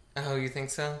 Oh, you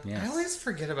think so? Yes. I always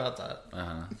forget about that.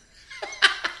 Uh-huh.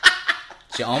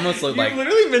 She almost looked like... You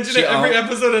literally mention it every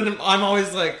episode, and I'm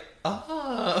always like,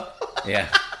 oh.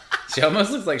 Yeah. She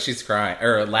almost looks like she's crying,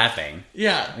 or laughing.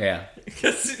 Yeah. Yeah.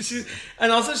 She's just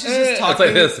talking. It's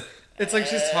like this. It's like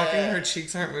she's talking, her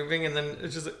cheeks aren't moving, and then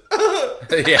it's just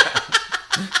like, yeah.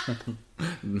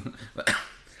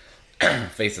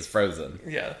 Face is frozen.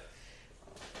 Yeah.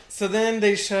 So then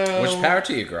they show... Which power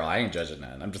to you, girl. I ain't judging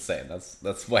that. I'm just saying,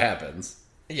 that's what happens.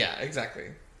 Yeah,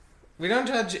 exactly. We don't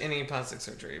judge any plastic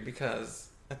surgery because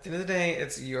at the end of the day,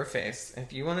 it's your face.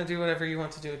 If you want to do whatever you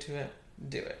want to do to it,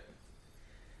 do it.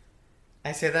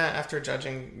 I say that after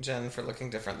judging Jen for looking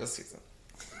different this season.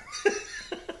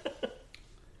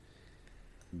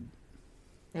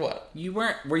 What?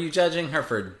 Were you judging her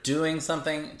for doing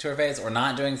something to her face or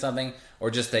not doing something, or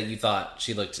just that you thought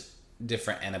she looked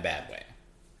different in a bad way?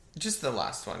 Just the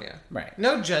last one, yeah. Right.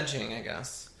 No judging, I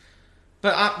guess.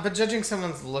 But judging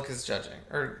someone's look is judging.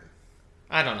 Or,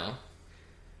 I don't know.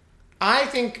 I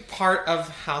think part of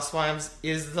Housewives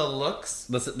is the looks,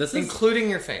 this including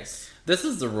your face. This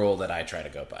is the rule that I try to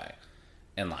go by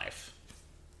in life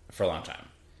for a long time.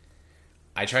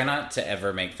 I try not to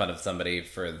ever make fun of somebody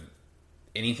for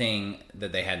anything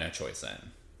that they had no choice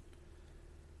in.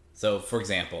 So, for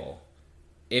example,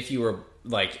 if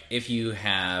you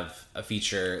have a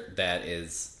feature that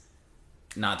is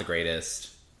not the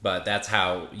greatest, but that's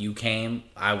how you came,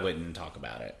 I wouldn't talk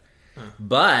about it.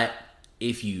 But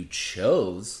if you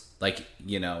chose,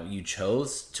 you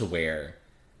chose to wear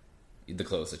the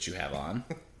clothes that you have on,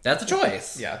 that's a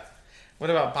choice. Yeah. What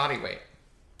about body weight?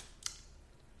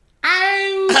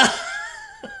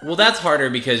 Well, that's harder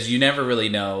because you never really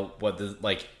know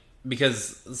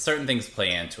because certain things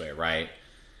play into it, right?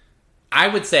 I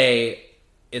would say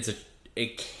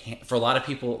for a lot of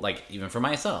people, like even for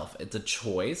myself, it's a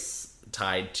choice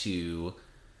tied to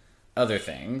other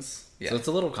things. Yeah. So it's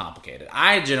a little complicated.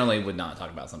 I generally would not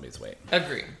talk about somebody's weight.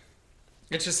 Agree.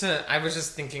 It's just I was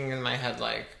just thinking in my head,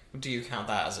 like, do you count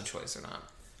that as a choice or not?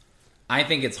 I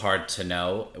think it's hard to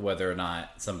know whether or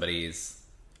not somebody's...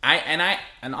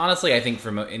 And honestly, I think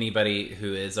for anybody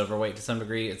who is overweight to some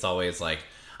degree, it's always like,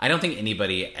 I don't think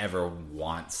anybody ever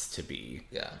wants to be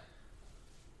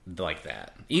like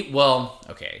that. Well,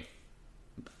 okay.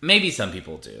 Maybe some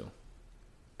people do.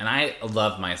 And I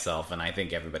love myself, and I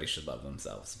think everybody should love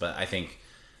themselves. But I think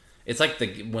it's like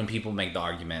when people make the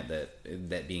argument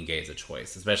that being gay is a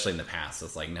choice, especially in the past,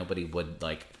 it's like nobody would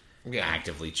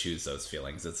actively choose those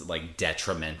feelings. It's like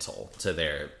detrimental to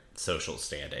their social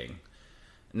standing.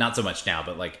 Not so much now,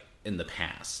 but like in the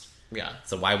past. Yeah.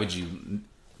 So why would you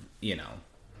know?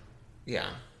 Yeah.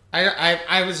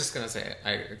 I was just gonna say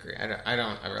I agree. I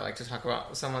don't ever like to talk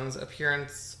about someone's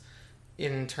appearance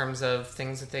in terms of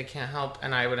things that they can't help,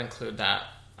 and I would include that.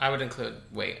 I would include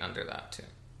weight under that too.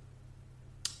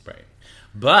 Right.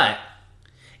 But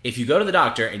if you go to the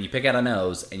doctor and you pick out a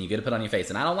nose and you get it put on your face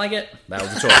and I don't like it, that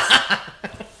was a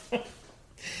choice.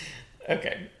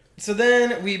 Okay. So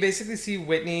then we basically see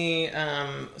Whitney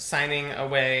signing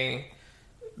away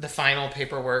the final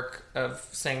paperwork of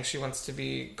saying she wants to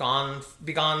be gone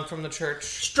from the church.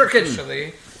 Stricken.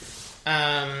 Officially.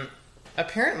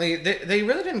 Apparently, they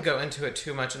really didn't go into it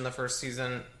too much in the first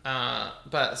season.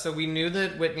 But so we knew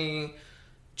that Whitney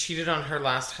cheated on her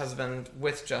last husband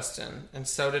with Justin, and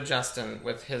so did Justin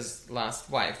with his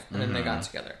last wife, and then they got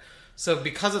together. So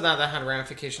because of that, that had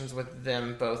ramifications with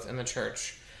them both in the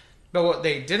church. But what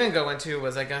they didn't go into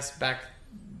was, I guess, back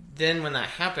then when that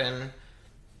happened,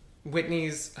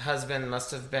 Whitney's husband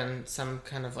must have been some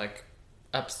kind of like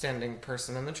upstanding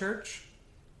person in the church.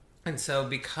 And so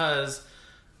because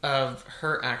of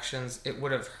her actions, it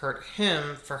would have hurt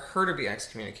him for her to be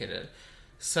excommunicated.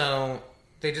 So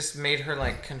they just made her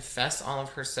like confess all of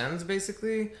her sins,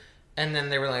 basically. And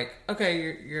then they were like,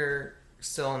 okay, you're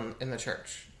still in the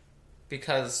church.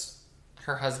 Because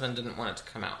her husband didn't want it to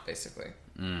come out, basically.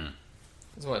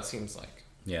 Is what it seems like.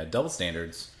 Yeah, double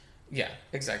standards. Yeah,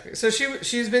 exactly. So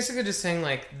she's basically just saying,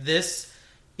 like, this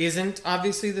isn't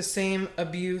obviously the same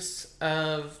abuse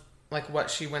of, like, what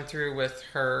she went through with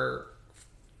her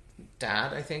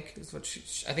dad, I think, is what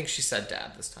I think she said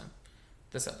dad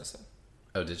this episode.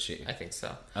 Oh, did she? I think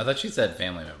so. I thought she said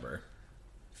family member.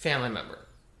 Family member.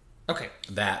 Okay.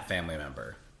 That family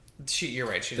member. You're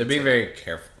right. She They're being very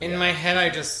careful. In my head, I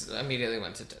just immediately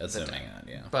went to assuming that,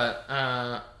 yeah.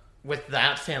 But with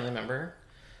that family member,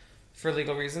 for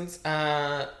legal reasons,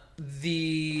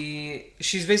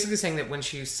 she's basically saying that when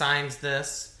she signs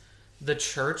this, the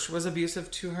church was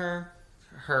abusive to her,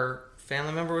 her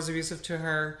family member was abusive to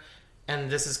her,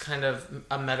 and this is kind of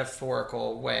a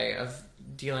metaphorical way of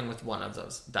dealing with one of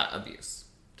those, that abuse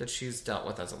that she's dealt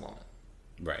with as a woman.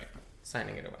 Right.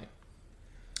 Signing it away.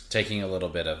 Taking a little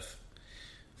bit of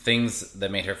things that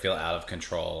made her feel out of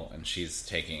control, and she's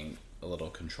taking a little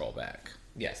control back.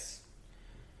 Yes.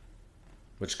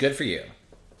 Which, good for you.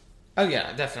 Oh,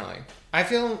 yeah, definitely. I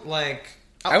feel like...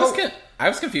 I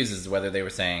was confused as to whether they were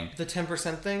saying... The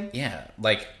 10% thing? Yeah.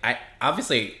 Like,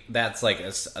 obviously, that's like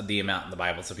the amount in the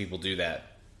Bible, so people do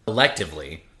that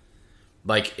electively.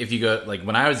 Like, if you go... Like,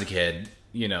 when I was a kid,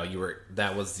 you know,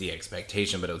 that was the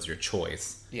expectation, but it was your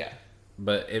choice. Yeah.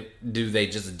 But do they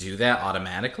just do that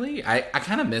automatically? I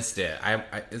kind of missed it. I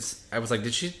was like,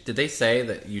 did they say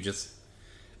that you just...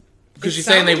 Because she's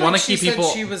saying they want to keep people...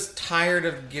 She was tired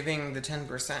of giving the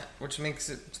 10%, which makes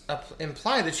it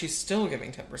imply that she's still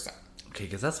giving 10%. Okay,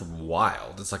 because that's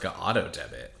wild. It's like an auto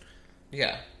debit.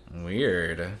 Yeah.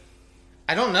 Weird.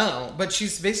 I don't know, but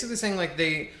she's basically saying like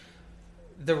the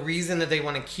reason that they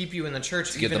want to keep you in the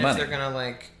church, even if they're gonna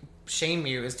like shame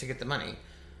you, is to get the money.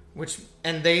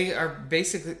 And they are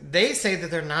basically, they say that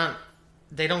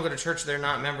they don't go to church, they're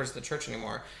not members of the church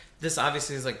anymore. This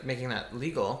obviously is like making that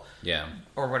legal. Yeah.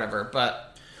 Or whatever,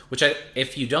 but...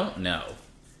 if you don't know,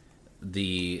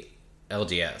 the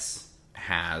LDS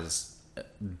has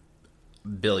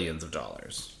billions of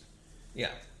dollars.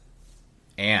 Yeah.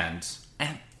 And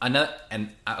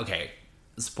okay,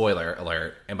 spoiler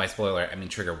alert, and by spoiler, I mean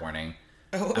trigger warning.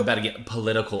 I'm about to get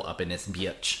political up in this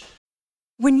bitch.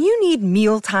 When you need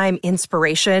mealtime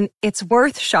inspiration, it's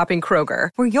worth shopping Kroger,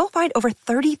 where you'll find over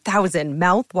 30,000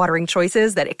 mouth-watering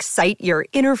choices that excite your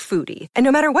inner foodie. And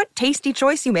no matter what tasty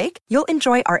choice you make, you'll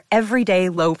enjoy our everyday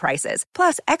low prices,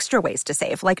 plus extra ways to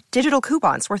save, like digital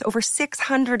coupons worth over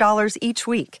 $600 each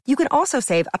week. You can also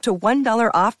save up to $1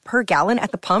 off per gallon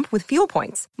at the pump with fuel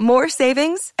points. More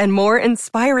savings and more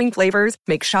inspiring flavors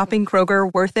make shopping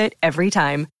Kroger worth it every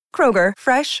time. Kroger,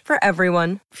 fresh for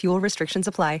everyone. Fuel restrictions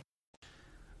apply.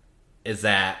 Is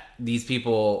that these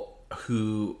people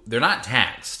who, they're not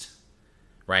taxed,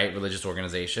 right? Religious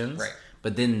organizations. Right.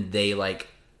 But then they, like,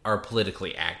 are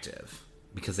politically active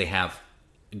because they have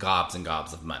gobs and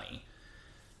gobs of money.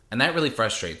 And that really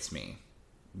frustrates me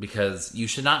because you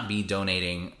should not be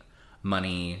donating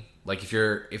money. Like, if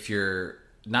you're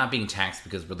not being taxed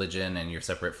because religion and you're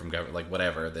separate from government, like,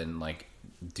 whatever, then, like,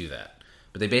 do that.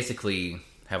 But they basically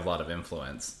have a lot of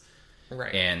influence.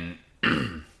 Right. And...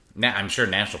 Now, I'm sure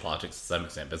national politics to some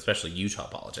extent, but especially Utah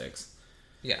politics.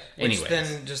 Yeah. Which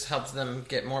then just helps them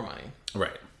get more money.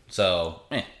 Right. So,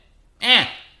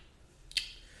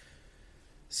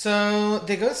 So,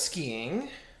 they go skiing.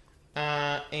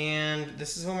 And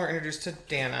this is when we're introduced to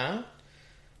Dana.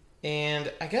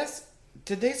 And I guess,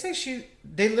 did they say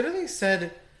they literally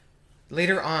said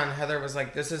later on, Heather was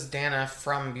like, this is Dana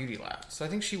from Beauty Lab. So I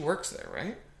think she works there,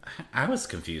 right? I was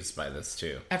confused by this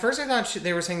too. At first I thought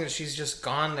they were saying that she's just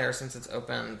gone there since it's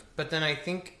opened. But then I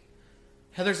think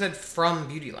Heather said from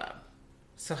Beauty Lab.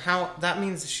 So that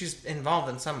means she's involved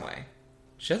in some way.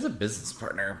 She has a business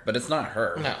partner, but it's not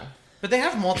her. No. But they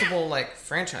have multiple, like,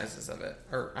 franchises of it.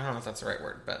 Or, I don't know if that's the right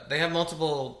word. But they have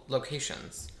multiple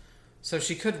locations. So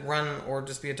she could run or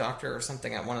just be a doctor or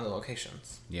something at one of the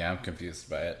locations. Yeah, I'm confused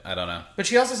by it. I don't know. But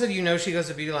she also said, she goes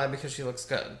to Beauty Lab because she looks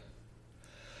good.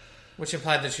 Which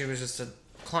implied that she was just a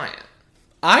client.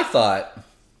 I thought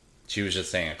she was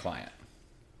just saying a client.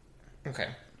 Okay.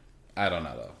 I don't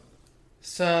know, though.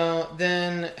 So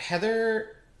then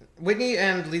Heather Whitney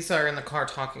and Lisa are in the car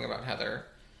talking about Heather.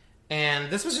 And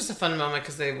this was just a fun moment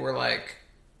because they were like,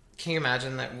 can you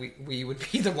imagine that we would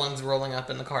be the ones rolling up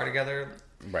in the car together?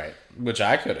 Right. Which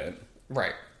I couldn't.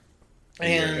 Right.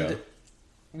 And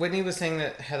Whitney was saying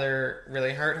that Heather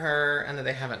really hurt her and that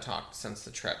they haven't talked since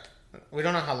the trip. We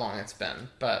don't know how long it's been,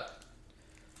 but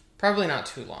probably not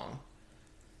too long.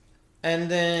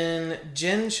 And then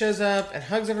Jen shows up and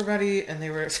hugs everybody, and they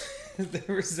were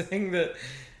saying that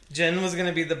Jen was going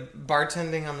to be the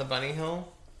bartending on the Bunny Hill,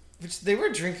 which they were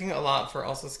drinking a lot for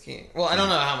also skiing. Well, I don't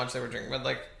know how much they were drinking, but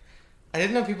like, I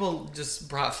didn't know people just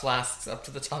brought flasks up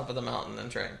to the top of the mountain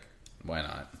and drank. Why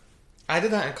not? I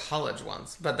did that in college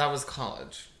once, but that was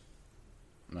college.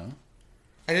 No?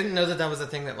 I didn't know that was a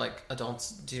thing that like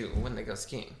adults do when they go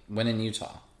skiing. When in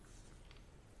Utah?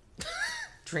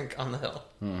 Drink on the hill.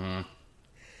 Mm-hmm.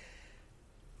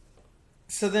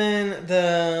 So then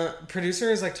the producer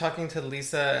is like talking to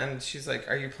Lisa, and she's like,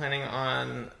 "Are you planning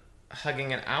on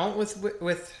hugging it out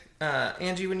with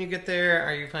Angie when you get there?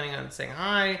 Are you planning on saying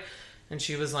hi?" And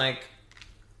she was like,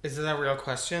 "Is that a real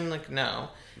question?" Like, no.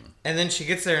 And then she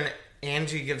gets there, and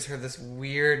Angie gives her this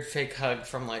weird fake hug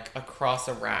from like across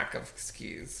a rack of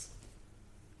skis.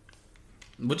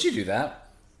 Would you do that?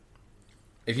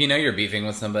 If you know you're beefing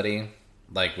with somebody,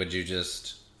 like, would you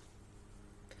just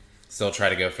still try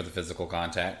to go for the physical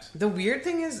contact? The weird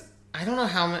thing is, I don't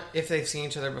know if they've seen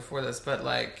each other before this, but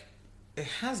like, it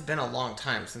has been a long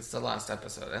time since the last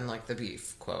episode, and like the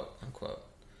beef, quote unquote.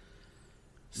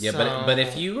 Yeah, so... but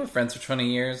if you were friends for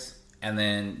 20 years and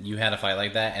then you had a fight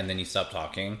like that and then you stopped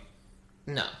talking,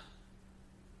 no,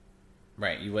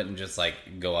 right? You wouldn't just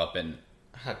like go up and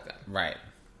hug them, right?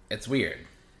 It's weird.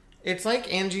 It's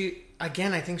like Angie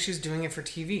again. I think she's doing it for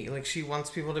TV. Like, she wants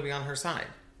people to be on her side.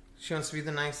 She wants to be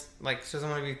the nice. Like, she doesn't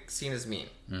want to be seen as mean.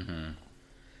 Mm-hmm.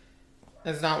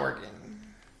 It's not working.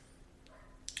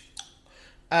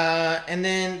 And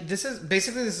then this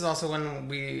is also when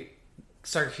we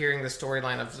start hearing the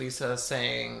storyline of Lisa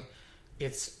saying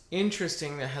it's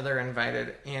interesting that Heather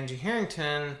invited Angie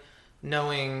Harrington,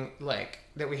 knowing like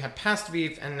that we had past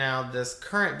beef and now this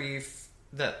current beef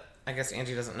that I guess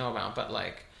Angie doesn't know about, but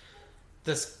like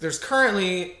there's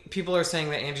currently people are saying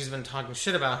that Angie's been talking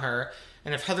shit about her,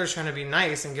 and if Heather's trying to be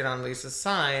nice and get on Lisa's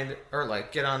side or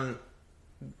like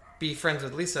be friends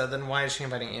with Lisa, then why is she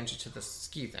inviting Angie to this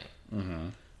ski thing? Mm-hmm.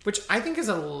 Which I think is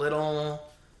a little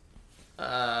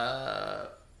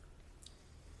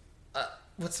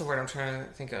what's the word I'm trying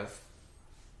to think of?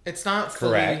 It's not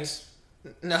fully... Correct.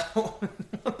 No.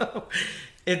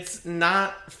 It's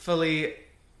not fully...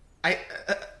 I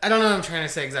don't know what I'm trying to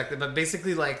say exactly, but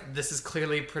basically, like, this is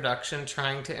clearly production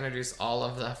trying to introduce all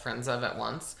of the friends of at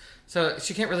once. So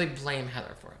she can't really blame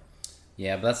Heather for it.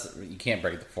 Yeah, but you can't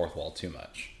break the fourth wall too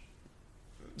much.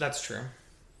 That's true.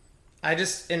 I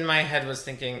just, in my head, was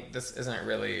thinking this isn't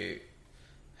really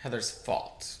Heather's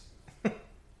fault.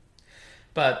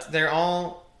 But they're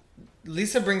all...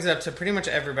 Lisa brings it up to pretty much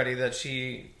everybody that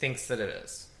she thinks that it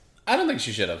is. I don't think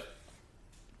she should have.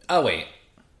 Oh, wait.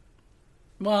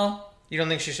 Well... You don't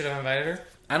think she should have invited her?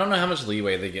 I don't know how much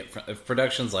leeway they get. If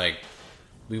production's like,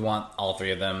 we want all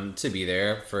three of them to be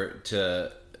there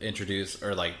to introduce,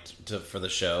 or like, for the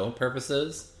show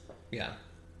purposes. Yeah.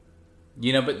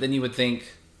 You know, but then you would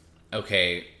think,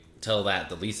 okay, tell that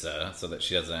to Lisa so that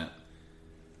she doesn't...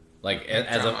 Like,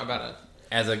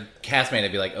 as a castmate,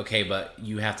 I'd be like, okay, but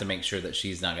you have to make sure that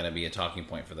she's not going to be a talking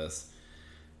point for this.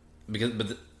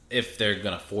 But if they're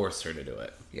going to force her to do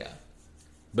it. Yeah.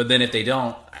 But then if they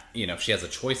don't, you know, if she has a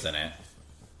choice in it,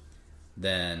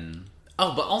 then...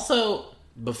 Oh, but also,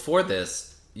 before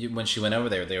this, when she went over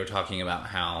there, they were talking about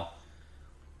how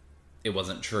it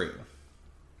wasn't true.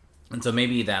 And so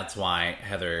maybe that's why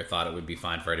Heather thought it would be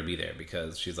fine for her to be there,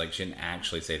 because she's like, she didn't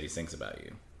actually say these things about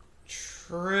you.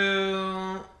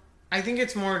 True. I think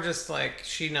it's more just like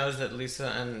she knows that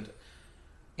Lisa and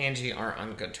Angie aren't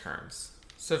on good terms.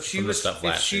 So if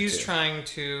she's trying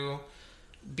to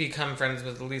become friends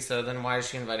with Lisa, then why is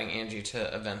she inviting Angie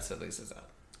to events that Lisa's at?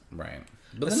 Right.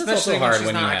 But then especially it's also hard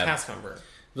when she's not a cast member.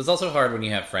 It's also hard when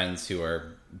you have friends who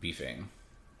are beefing.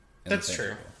 That's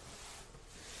true.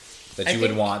 That you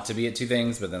would want to be at two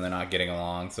things, but then they're not getting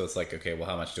along. So it's like, okay, well,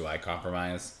 how much do I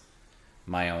compromise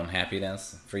my own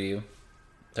happiness for you?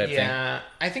 Type thing.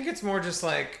 I think it's more just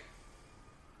like,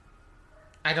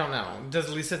 I don't know.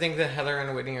 Does Lisa think that Heather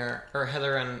and Whitney or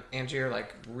Heather and Angie are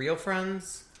like real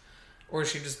friends, or is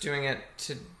she just doing it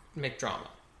to make drama?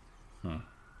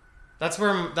 That's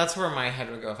where my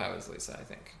head would go if I was Lisa. I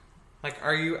think, like,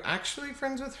 are you actually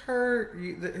friends with her?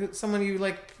 Someone you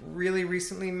like really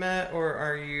recently met, or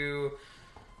are you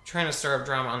trying to stir up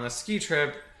drama on the ski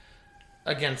trip?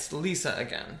 against Lisa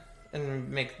again and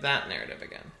make that narrative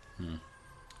again.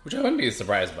 Which I wouldn't be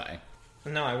surprised by.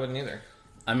 No, I wouldn't either.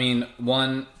 I mean,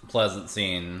 one pleasant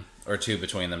scene or two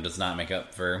between them does not make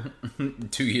up for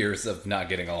 2 years of not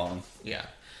getting along. Yeah.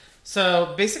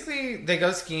 So basically, they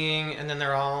go skiing, and then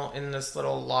they're all in this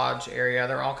little lodge area.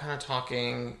 They're all kind of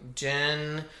talking.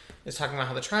 Jen is talking about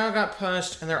how the trial got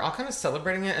pushed, and they're all kind of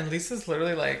celebrating it. And Lisa's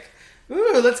literally like,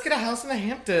 "Ooh, let's get a house in the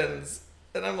Hamptons."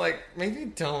 And I'm like, maybe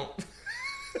don't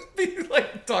be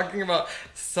like talking about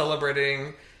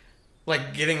celebrating,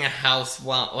 like getting a house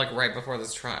while like right before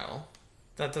this trial.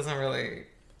 That doesn't really.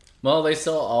 Well, they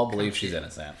still all believe she's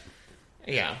innocent.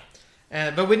 Yeah.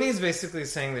 But Whitney's basically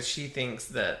saying that she thinks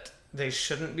that they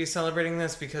shouldn't be celebrating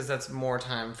this because that's more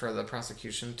time for the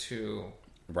prosecution to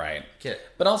get.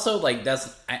 But also, like,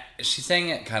 she's saying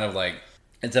it kind of like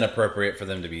it's inappropriate for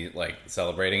them to be like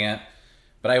celebrating it.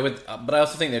 But I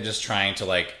also think they're just trying to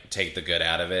like take the good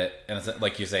out of it. And it's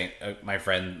like you're saying, my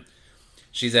friend,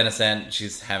 she's innocent.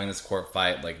 She's having this court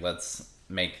fight. Like, let's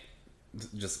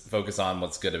just focus on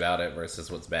what's good about it versus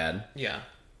what's bad. Yeah,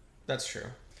 that's true.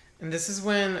 And this is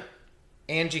when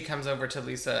Angie comes over to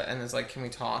Lisa and is like, "Can we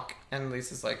talk?" And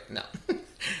Lisa's like, "No."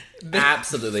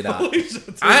 Absolutely not.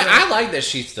 I like that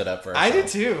she stood up for herself. I did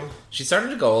too. She started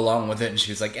to go along with it and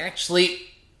she was like, "Actually,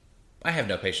 I have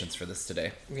no patience for this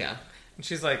today." Yeah. And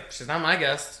she's like, "She's not my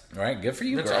guest." All right, good for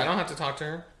you, girl. I don't have to talk to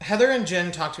her. Heather and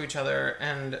Jen talk to each other,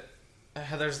 and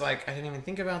Heather's like, "I didn't even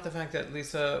think about the fact that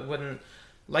Lisa wouldn't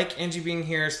like Angie being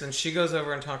here." So then she goes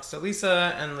over and talks to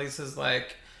Lisa, and Lisa's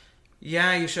like,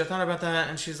 "Yeah, you should have thought about that."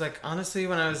 And she's like, "Honestly,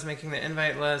 when I was making the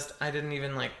invite list, I didn't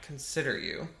even like consider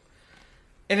you."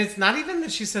 And it's not even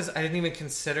that she says, "I didn't even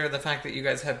consider the fact that you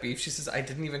guys have beef." She says, "I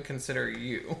didn't even consider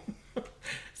you."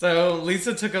 So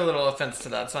Lisa took a little offense to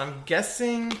that. So I'm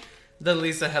guessing the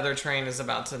Lisa Heather train is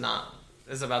about to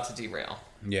derail.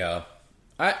 Yeah.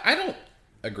 I don't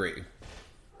agree.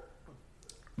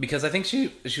 Because I think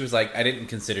she was like, "I didn't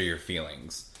consider your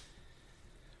feelings."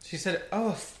 She said,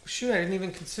 "Oh, shoot, I didn't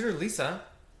even consider Lisa."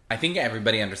 I think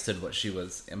everybody understood what she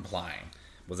was implying,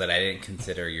 was that I didn't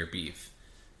consider your beef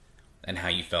and how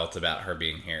you felt about her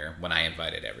being here when I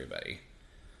invited everybody.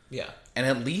 Yeah. And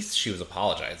at least she was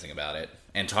apologizing about it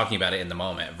and talking about it in the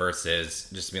moment versus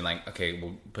just being like, "Okay,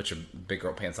 well, put your big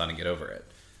girl pants on and get over it."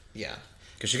 Yeah.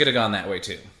 Because she could have gone that way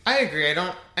too. I agree. I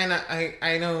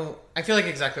know, I feel like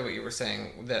exactly what you were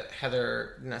saying, that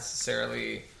Heather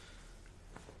necessarily...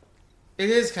 It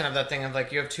is kind of that thing of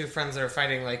like, you have two friends that are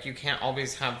fighting, like you can't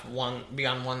always have one be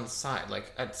on one side.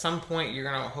 Like at some point you're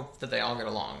going to hope that they all get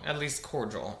along, at least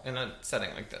cordial in a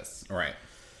setting like this. Right.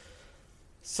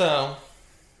 So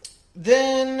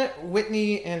then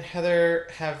Whitney and Heather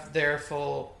have their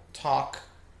full talk.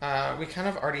 We kind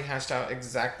of already hashed out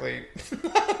exactly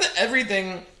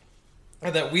everything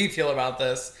that we feel about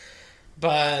this.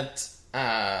 But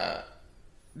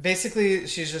basically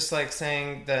she's just like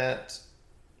saying that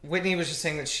Whitney was just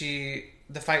saying that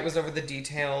the fight was over the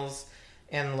details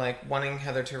and like wanting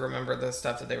Heather to remember the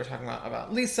stuff that they were talking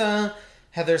about Lisa.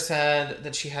 Heather said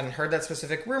that she hadn't heard that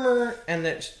specific rumor and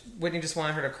that Whitney just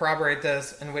wanted her to corroborate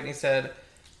this. And Whitney said,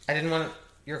 "I didn't want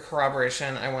your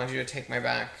corroboration. I wanted you to take my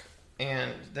back."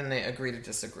 And then they agree to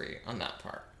disagree on that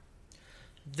part.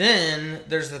 Then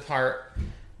there's the part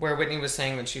where Whitney was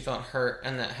saying that she felt hurt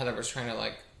and that Heather was trying to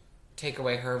like take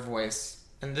away her voice.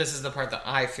 And this is the part that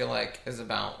I feel like is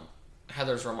about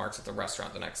Heather's remarks at the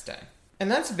restaurant the next day. And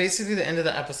that's basically the end of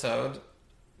the episode.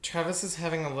 Travis is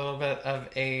having a little bit of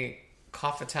a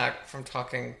cough attack from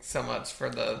talking so much for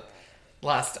the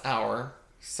last hour.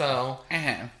 So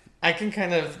I can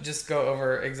kind of just go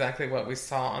over exactly what we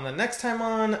saw on the next time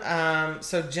on.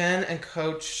 So Jen and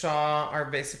Coach Shaw are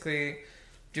basically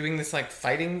doing this like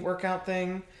fighting workout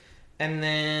thing. And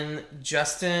then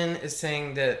Justin is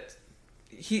saying that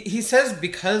he says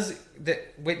because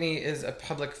that Whitney is a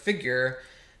public figure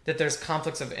that there's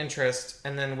conflicts of interest,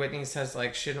 and then Whitney says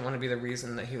like she didn't want to be the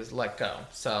reason that he was let go.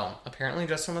 So apparently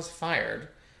Justin was fired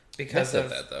because of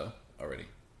that though already.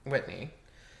 Whitney.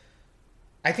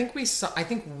 I think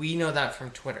we know that from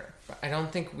Twitter, but I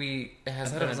don't think it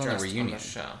has been addressed on the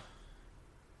show.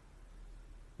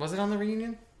 Was it on the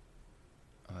reunion?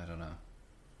 Oh, I don't know.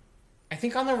 I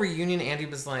think on the reunion Andy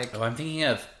was like, "Oh, I'm thinking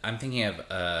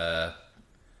of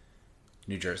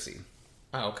New Jersey."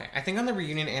 Oh, okay. I think on the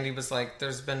reunion, Andy was like,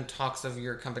 "There's been talks of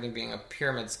your company being a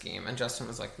pyramid scheme," and Justin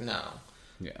was like, "No."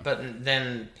 Yeah. But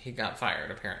then he got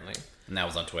fired, apparently. And that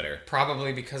was on Twitter.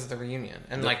 Probably because of the reunion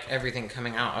and like everything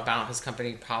coming out about his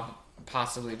company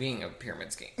possibly being a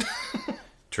pyramid scheme.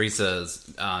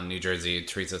 Teresa's New Jersey.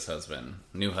 Teresa's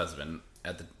new husband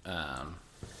at the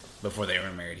before they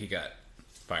were married, he got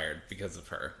fired because of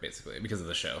her, basically, because of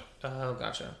the show. Oh,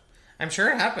 gotcha. I'm sure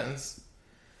it happens.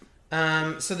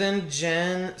 So then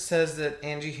Jen says that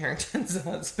Angie Harrington's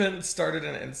husband started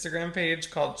an Instagram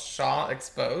page called Shaw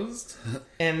Exposed.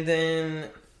 And then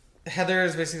Heather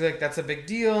is basically like, that's a big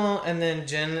deal. And then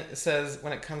Jen says,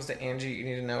 when it comes to Angie, you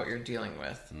need to know what you're dealing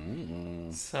with.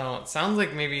 Mm-hmm. So it sounds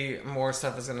like maybe more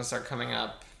stuff is going to start coming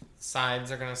up.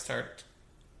 Sides are going to start...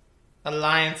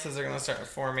 Alliances are going to start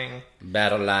forming.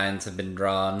 Battle lines have been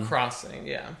drawn. Crossing,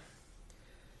 yeah.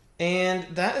 And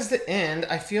that is the end.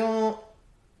 I feel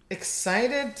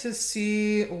excited to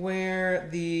see where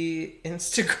the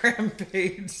Instagram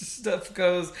page stuff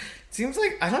goes. It seems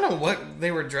like, I don't know what,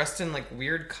 they were dressed in like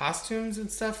weird costumes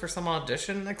and stuff for some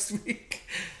audition next week.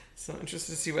 So I'm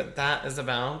interested to see what that is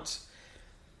about.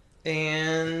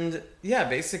 And yeah,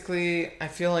 basically, I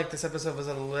feel like this episode was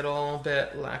a little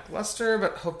bit lackluster,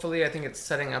 but hopefully I think it's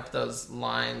setting up those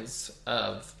lines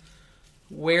of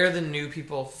where the new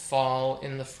people fall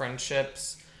in the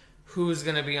friendships, who's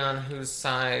going to be on whose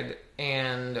side,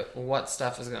 and what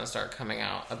stuff is going to start coming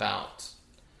out about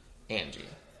Angie.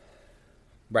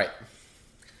 Right.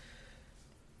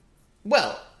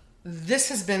 Well, this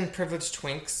has been Privileged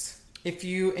Twinks. If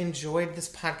you enjoyed this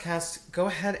podcast, go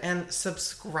ahead and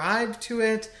subscribe to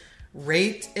it,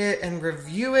 rate it, and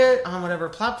review it on whatever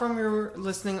platform you're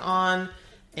listening on,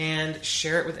 and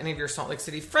share it with any of your Salt Lake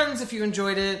City friends if you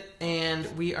enjoyed it.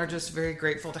 And we are just very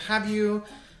grateful to have you.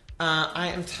 I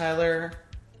am Tyler.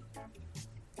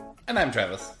 And I'm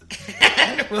Travis.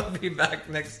 And we'll be back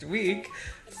next week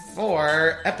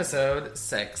for episode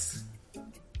 6.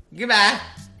 Goodbye.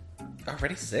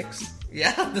 Already 6?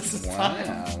 Yeah, this is fun.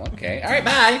 Wow, okay. All right,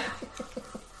 bye.